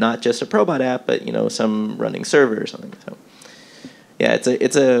not just a Probot app, but, some running server or something. So, yeah,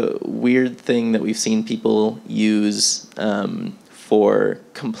 it's a weird thing that we've seen people use for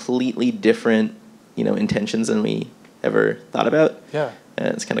completely different, intentions than we ever thought about. Yeah. And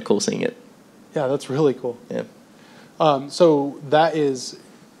it's kind of cool seeing it. Yeah, that's really cool. Yeah. So that's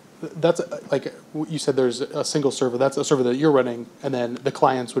like you said, there's a single server. That's a server that you're running, and then the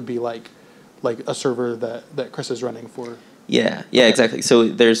clients would be like a server that Chris is running for. Yeah, exactly. So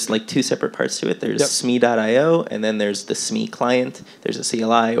there's like two separate parts to it. There's sme.io, and then there's the SME client. There's a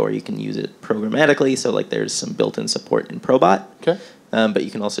CLI, or you can use it programmatically. So like there's some built-in support in Probot. Okay. But you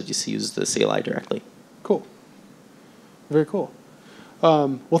can also just use the CLI directly. Cool. Very cool.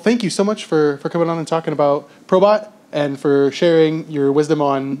 Well, thank you so much for coming on and talking about Probot, and for sharing your wisdom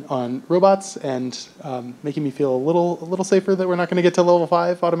on robots, and making me feel a little safer that we're not going to get to level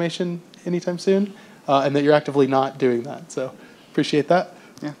 5 automation anytime soon, and that you're actively not doing that. So appreciate that.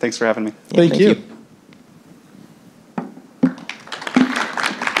 Yeah, thanks for having me. Yeah, thank you.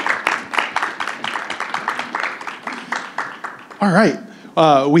 All right.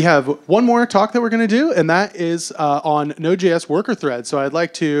 We have one more talk that we're going to do, and that is on Node.js worker threads. So I'd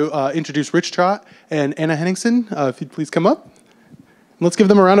like to introduce Rich Trott and Anna Henningsen. If you'd please come up. Let's give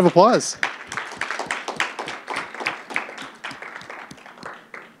them a round of applause.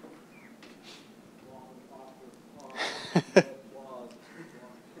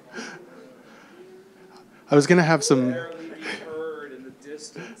 I was going to have some... barely be heard in the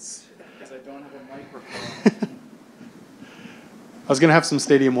distance because I don't have a microphone. I was going to have some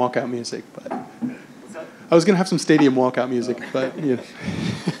stadium walkout music, but... I was going to have some stadium walkout music, but... Yeah.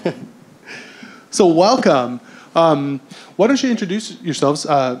 So welcome. Why don't you introduce yourselves?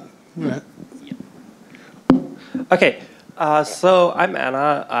 Okay, so I'm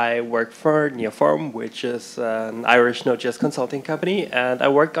Anna. I work for Neoform, which is an Irish Node.js consulting company, and I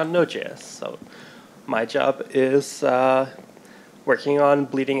work on Node.js. So my job is working on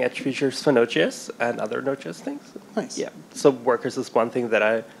bleeding edge features for Node.js and other Node.js things. Nice. Yeah. So workers is one thing that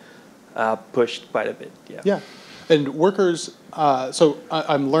I pushed quite a bit. Yeah. Yeah, and workers. So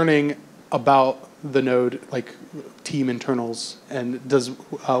I'm learning about the Node team internals, and does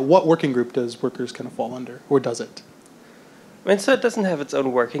what working group does workers kind of fall under, or does it? I mean, so it doesn't have its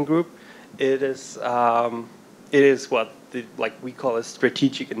own working group. It is what we call a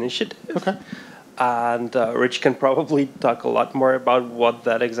strategic initiative. Okay. And Rich can probably talk a lot more about what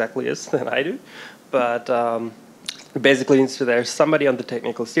that exactly is than I do. But basically, so there's somebody on the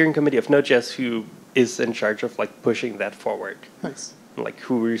technical steering committee of Node.js who is in charge of like pushing that forward. Nice. Like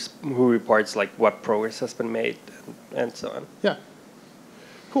who reports like what progress has been made and so on. Yeah.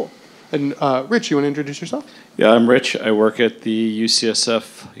 Cool. And Rich, you want to introduce yourself? Yeah, I'm Rich. I work at the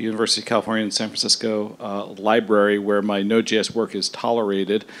UCSF, University of California in San Francisco library, where my Node.js work is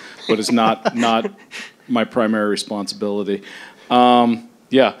tolerated, but is not my primary responsibility.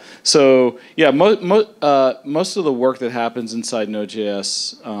 Yeah. So yeah, most of the work that happens inside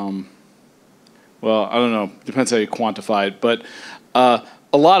Node.js, well, I don't know, depends how you quantify it, but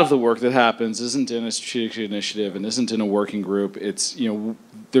a lot of the work that happens isn't in a strategic initiative and isn't in a working group. It's,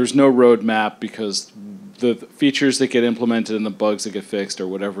 there's no roadmap because the features that get implemented and the bugs that get fixed or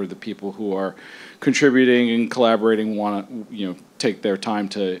whatever the people who are contributing and collaborating want to, take their time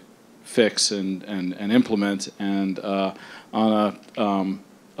to fix and implement, and on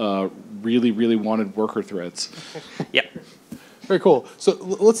a really, really wanted worker threads. Yeah. Very cool. So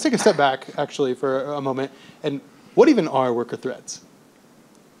let's take a step back, actually, for a moment. And what even are worker threads?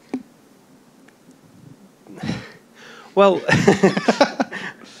 Well,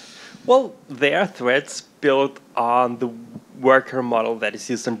 well, they are threads built on the worker model that is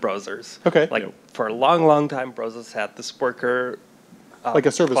used in browsers. Okay. Like for a long, long time, browsers had this worker like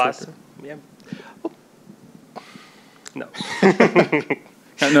a service class. worker. Yeah. Oh. No.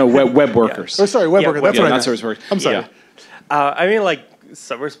 No, web workers. Oh, sorry, web worker. That's what I not meant. service workers. I'm sorry. Yeah. I mean, like,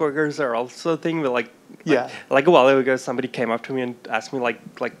 service workers are also a thing, but like a while ago, somebody came up to me and asked me,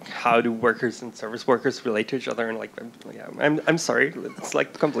 like how do workers and service workers relate to each other? And I'm sorry, it's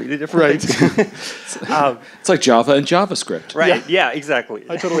like completely different. Right. It's like Java and JavaScript. Right. Yeah, exactly.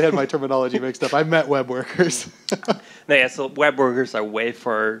 I totally had my terminology mixed up. I met web workers. No, yeah. So web workers are a way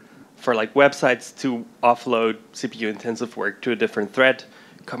for like websites to offload CPU intensive work to a different thread,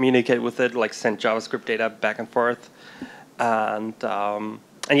 communicate with it, like send JavaScript data back and forth. And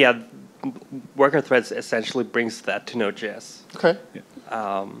yeah, worker threads essentially brings that to Node.js. Okay.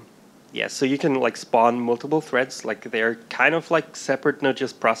 Yeah, so you can like spawn multiple threads. Like they're kind of like separate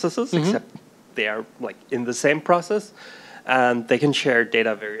Node.js processes, except they are like in the same process, and they can share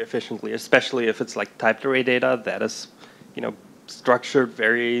data very efficiently, especially if it's like typed array data that is, structured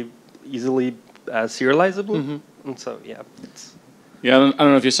very easily serializable. And so yeah, it's. Yeah, I don't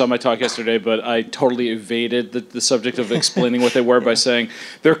know if you saw my talk yesterday, but I totally evaded the subject of explaining what they were by saying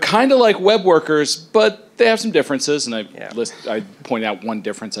they're kind of like web workers, but they have some differences, and I point out one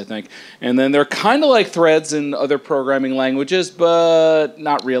difference, I think. And then they're kind of like threads in other programming languages, but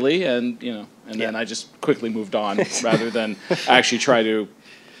not really. And then I just quickly moved on rather than actually try to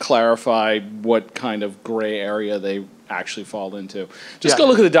clarify what kind of gray area they actually fall into. Just go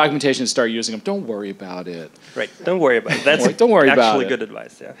look at the documentation and start using them. Don't worry about it. Right. Don't worry about it. That's don't worry about actually it. good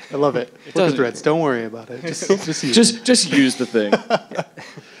advice. Yeah. I love it. Worker threads. Don't worry about it. Just use it. Just use the thing.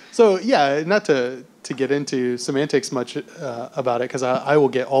 So yeah, not to get into semantics much about it, because I will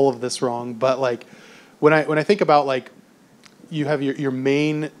get all of this wrong. But like when I think about like you have your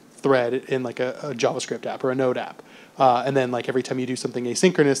main thread in like a JavaScript app or a Node app, and then like every time you do something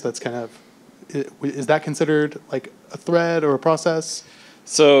asynchronous, that's kind of, is that considered like a thread or a process?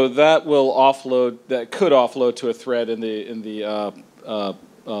 So that will offload. That could offload to a thread in the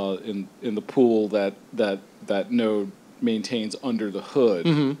pool that Node maintains under the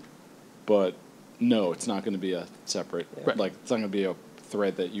hood. But no, it's not going to be a separate. Like it's not going to be a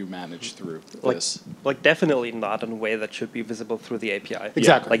thread that you manage through this. Like definitely not in a way that should be visible through the API.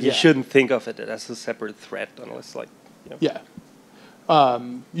 Exactly. Like you shouldn't think of it as a separate thread unless like. Yeah.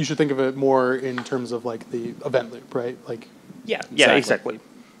 You should think of it more in terms of like the event loop, right? Like. Yeah. Exactly. Yeah. Exactly.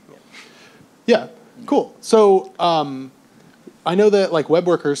 Yeah. Cool. So I know that like web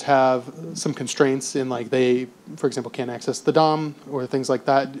workers have some constraints in like they, for example, can't access the DOM or things like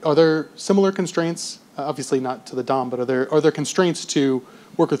that. Are there similar constraints? Obviously not to the DOM, but are there constraints to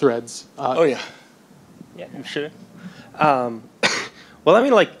worker threads? Oh yeah. Yeah. Sure. Well, I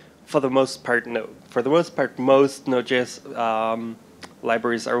mean, like for the most part, no. For the most part, most Node.js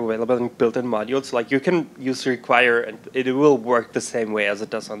libraries are available in built-in modules. Like you can use require, and it will work the same way as it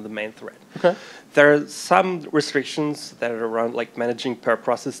does on the main thread. Okay. There are some restrictions that are around like managing per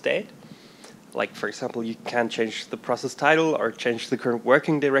process state. Like for example, you can't change the process title or change the current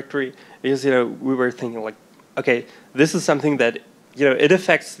working directory because we were thinking like, okay, this is something that it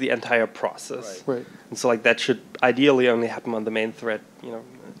affects the entire process. Right. And so like that should ideally only happen on the main thread.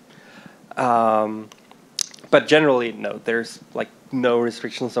 But generally, no. There's like no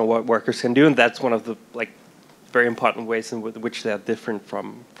restrictions on what workers can do, and that's one of the like very important ways in which they are different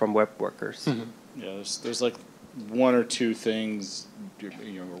from web workers. Yeah, there's like one or two things, or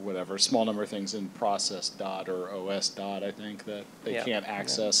whatever, small number of things in process dot or OS dot, I think, that they can't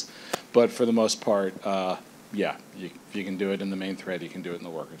access. But for the most part, yeah, you can do it in the main thread. You can do it in the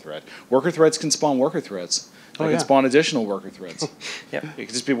worker thread. Worker threads can spawn worker threads. They can spawn additional worker threads. Yeah, it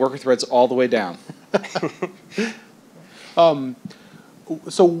can just be worker threads all the way down.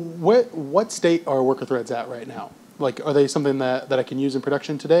 So what state are worker threads at right now? Like, are they something that I can use in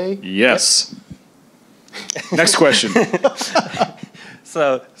production today? Yes. Next question.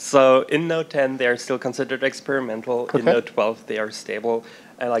 So in Node 10, they are still considered experimental. Okay. In Node 12, they are stable.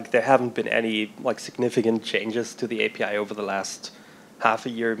 And like there haven't been any like significant changes to the API over the last half a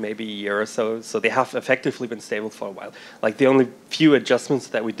year, maybe a year or so. So they have effectively been stable for a while. Like the only few adjustments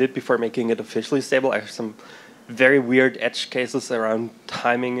that we did before making it officially stable are some very weird edge cases around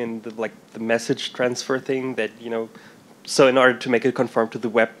timing and the message transfer thing that, so in order to make it conform to the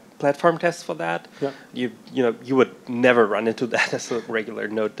web platform test for that, you would never run into that as a regular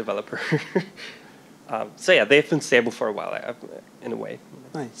Node developer. So yeah, they've been stable for a while in a way.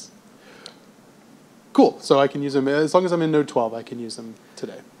 Nice. Cool. So I can use them as long as I'm in Node 12. I can use them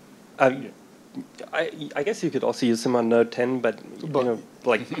today. I guess you could also use them on Node 10, but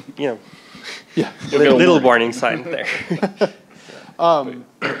yeah, little warning sign there.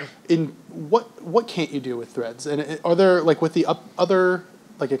 In what can't you do with threads? And are there like with the other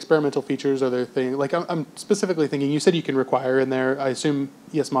like experimental features? Are there things like I'm specifically thinking? You said you can require in there. I assume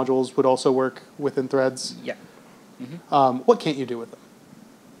ES modules would also work within threads. Yeah. Mm-hmm. What can't you do with them?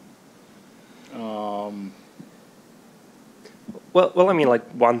 Well, I mean, like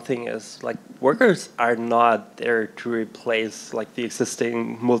one thing is like workers are not there to replace like the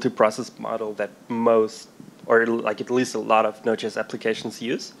existing multi-process model that most, or like at least a lot of Node.js applications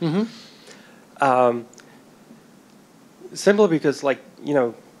use. Mm-hmm. Simply because like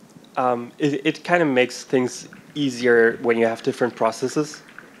it kind of makes things easier when you have different processes.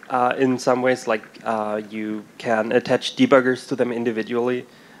 In some ways, like you can attach debuggers to them individually.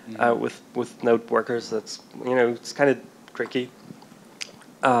 With Node workers, that's it's kind of tricky.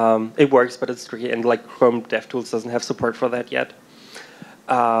 It works, but it's tricky, and like Chrome DevTools doesn't have support for that yet.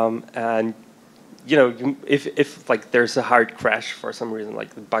 And if like there's a hard crash for some reason,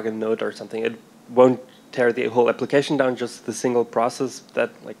 like the bug in Node or something, it won't tear the whole application down, just the single process that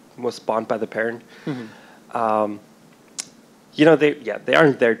like was spawned by the parent. Mm-hmm. They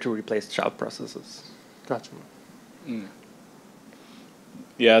aren't there to replace child processes. Gotcha. Mm.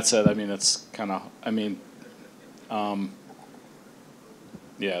 Yeah, that's it. I mean, it's kind of. I mean,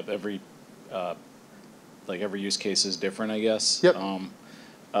 yeah. Every use case is different, I guess. Yep.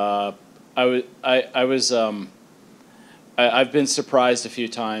 I've been surprised a few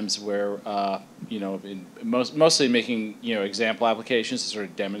times where mostly making example applications to sort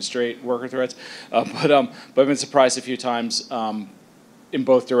of demonstrate worker threads, but I've been surprised a few times in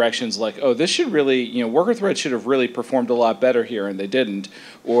both directions. Like, oh, this should really worker threads should have really performed a lot better here, and they didn't,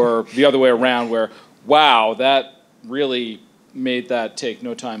 or the other way around, where wow, that really made that take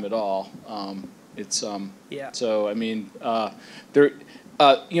no time at all. So I mean, the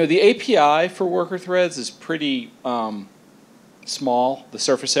API for worker threads is pretty small. The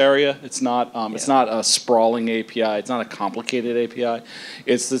surface area, it's not a sprawling API. It's not a complicated API.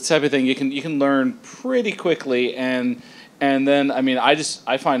 It's the type of thing you can learn pretty quickly, and then I mean I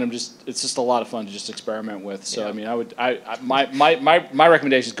find them it's just a lot of fun to just experiment with. So I mean my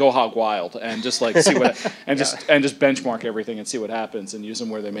recommendation is go hog wild and just like see what and just benchmark everything and see what happens and use them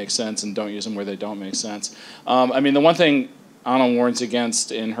where they make sense and don't use them where they don't make sense. I mean the one thing Anna warns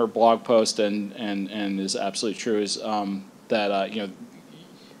against in her blog post and is absolutely true is that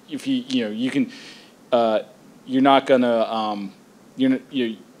if you can you're not gonna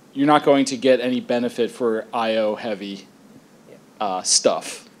you're not going to get any benefit for IO heavy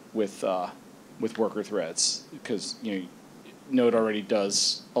stuff with worker threads because Node already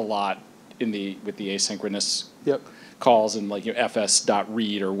does a lot with the asynchronous calls and like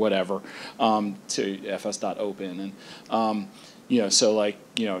fs.read or whatever to fs.open and so like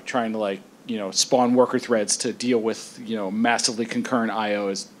trying to like spawn worker threads to deal with massively concurrent IO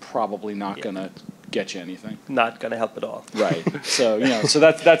is probably not gonna get you anything. Not gonna help at all. Right. So so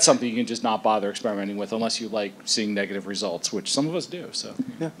that's something you can just not bother experimenting with unless you like seeing negative results, which some of us do. So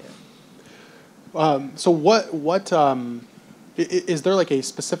so what is there like a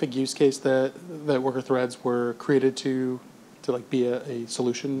specific use case that worker threads were created to like be a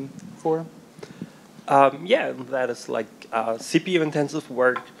solution for? Yeah, that is like CPU intensive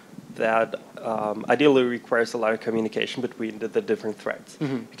work that ideally requires a lot of communication between the different threads,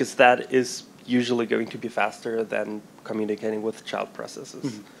 because that is usually going to be faster than communicating with child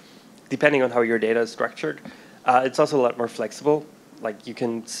processes. depending on how your data is structured, it's also a lot more flexible. Like you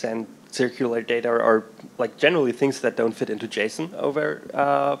can send circular data or like generally things that don't fit into JSON over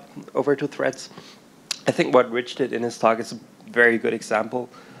to threads. I think what Rich did in his talk is a very good example.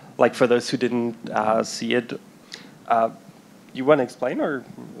 Like for those who didn't see it, you want to explain, or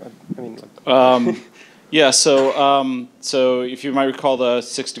I mean? Yeah. So if you might recall the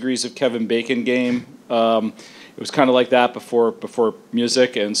 6 Degrees of Kevin Bacon game, it was kind of like that before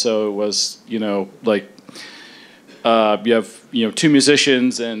music, and so it was like you have 2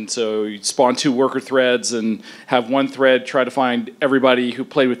 musicians, and so you spawn 2 worker threads and have one thread try to find everybody who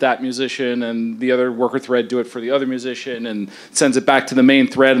played with that musician, and the other worker thread do it for the other musician, and sends it back to the main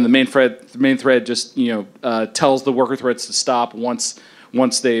thread, and the main thread just tells the worker threads to stop once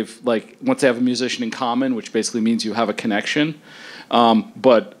they have a musician in common, which basically means you have a connection.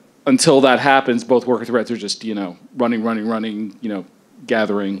 But until that happens, both worker threads are just running,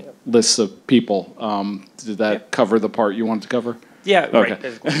 gathering lists of people. Did that cover the part you wanted to cover? Yeah,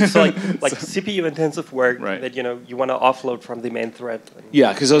 okay. Right. So like CPU intensive work right. that you want to offload from the main thread.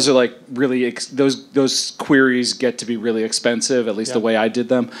 Yeah, because those are like really those queries get to be really expensive. At least the way I did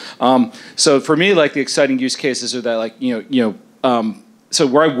them. So for me, like the exciting use cases are that so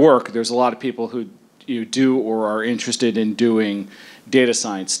where I work, there's a lot of people who do or are interested in doing data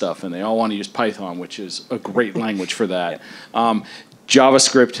science stuff, and they all want to use Python, which is a great language for that.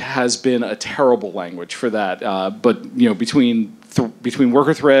 JavaScript has been a terrible language for that, but between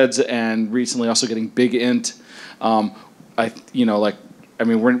worker threads and recently also getting big int, we're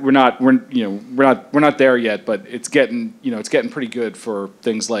not there yet, but it's getting pretty good for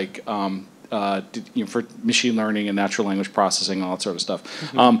things like for machine learning and natural language processing and all that sort of stuff.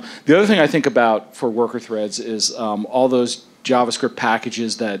 Mm-hmm. The other thing I think about for worker threads is all those JavaScript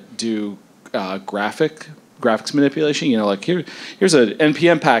packages that do graphics manipulation. Like here's an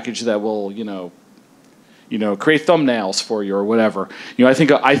NPM package that will create thumbnails for you or whatever. I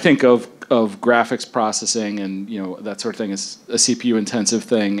think of graphics processing and that sort of thing as a CPU intensive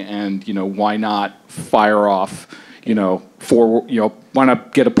thing, and why not fire off why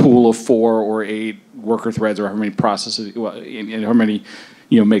not get a pool of 4 or 8 worker threads or how many processes, and how many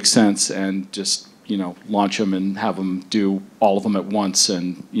make sense, and just launch them and have them do all of them at once,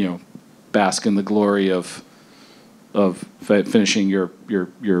 and bask in the glory of finishing your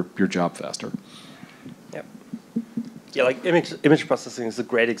job faster. Yep. Yeah, like image processing is a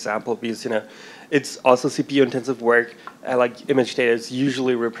great example because it's also CPU intensive work. Like image data is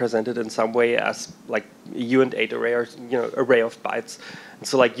usually represented in some way as like a uint8 array or array of bytes, and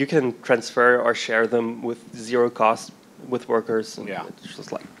so like you can transfer or share them with 0 cost with workers. And it's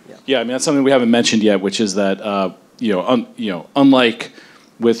just like I mean that's something we haven't mentioned yet, which is that unlike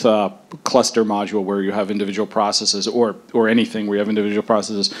with a cluster module where you have individual processes or anything where you have individual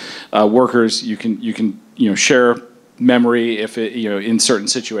processes, workers you can share memory if it in certain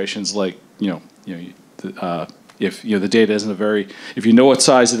situations, like if the data isn't if you know what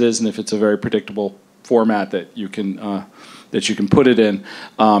size it is, and if it's a very predictable format that you can put it in,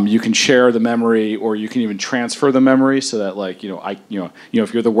 you can share the memory, or you can even transfer the memory so that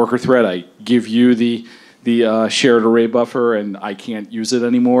if you're the worker thread, I give you the shared array buffer, and I can't use it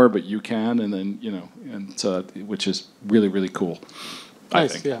anymore, but you can, and then which is really, really cool.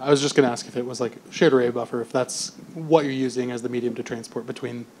 Nice. Yeah, I was just going to ask if it was like shared array buffer, if that's what you're using as the medium to transport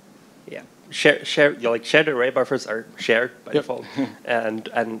between. Yeah, shared array buffers are shared by default,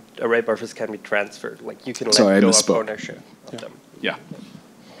 and array buffers can be transferred. Like you can let go of ownership of them. Yeah.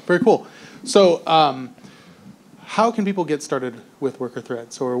 Very cool. So, how can people get started with worker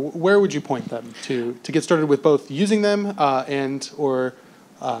threads, or where would you point them to get started with both using them and or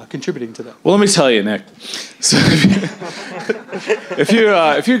contributing to them? Well, let me tell you, Nick. So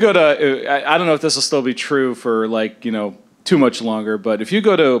if you go to, I don't know if this will still be true for too much longer, but if you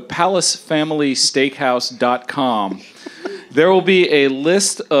go to palacefamilysteakhouse.com, there will be a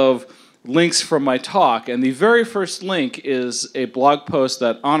list of links from my talk, and the very first link is a blog post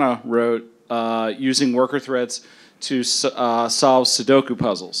that Anna wrote using worker threads to solve Sudoku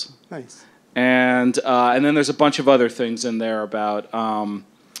puzzles. Nice. And then there's a bunch of other things in there about my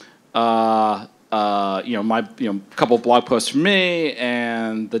couple of blog posts from me,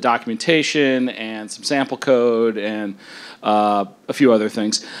 and the documentation, and some sample code, and a few other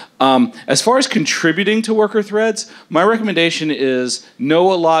things. As far as contributing to worker threads, my recommendation is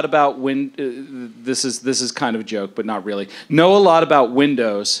know a lot about this is kind of a joke, but not really. Know a lot about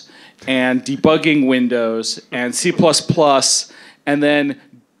Windows and debugging Windows and C++, and then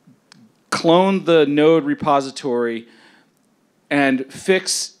clone the Node repository and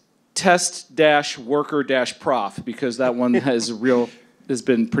fix test-worker-prof, because that one has real has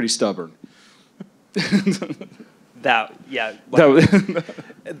been pretty stubborn. That, yeah,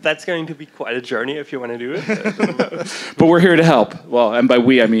 that's going to be quite a journey if you want to do it. But we're here to help. Well, and by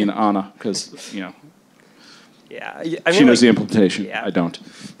we I mean Anna, because Yeah, I mean, she knows the implementation. yeah. I don't.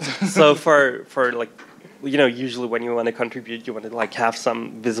 So for like, usually when you want to contribute, you want to like have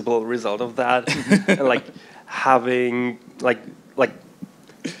some visible result of that, and like having like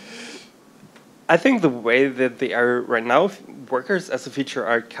I think the way that they are right now, workers as a feature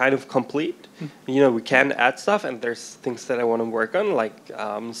are kind of complete. We can add stuff, and there's things that I want to work on, like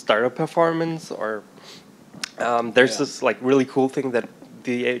startup performance, or there's this like really cool thing that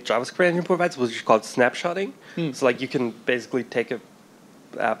the JavaScript engine provides, which is called snapshotting. So like you can basically take a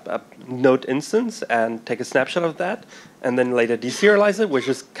Node instance and take a snapshot of that, and then later deserialize it, which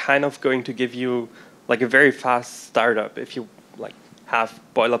is kind of going to give you like a very fast startup if you like have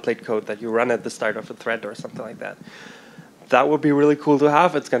boilerplate code that you run at the start of a thread or something like that. That would be really cool to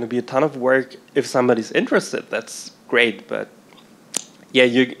have. It's going to be a ton of work. If somebody's interested, that's great. But yeah,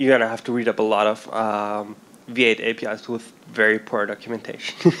 you're going to have to read up a lot of V8 APIs with very poor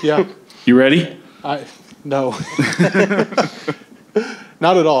documentation. Yeah. You ready? No.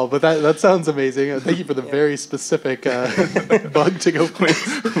 Not at all, but that sounds amazing. Thank you for the very specific bug to go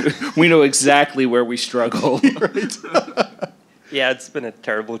with. We know exactly where we struggle. Right. Yeah, it's been a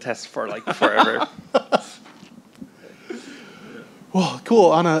terrible test for like forever. Well,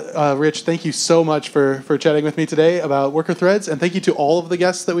 cool. Anna, Rich, thank you so much for chatting with me today about worker threads. And thank you to all of the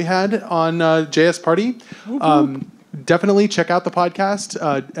guests that we had on JS Party. Definitely check out the podcast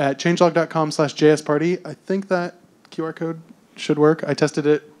at changelog.com/JSParty. I think that QR code should work. I tested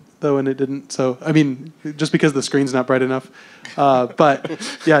it, though, and it didn't. So, I mean, just because the screen's not bright enough. But,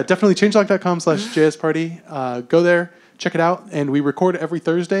 yeah, definitely changelog.com/JSParty. Go there, check it out. And we record every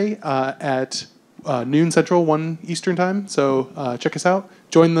Thursday at noon Central, 1 Eastern time. So check us out.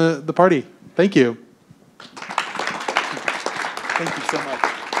 Join the party. Thank you. Thank you so much.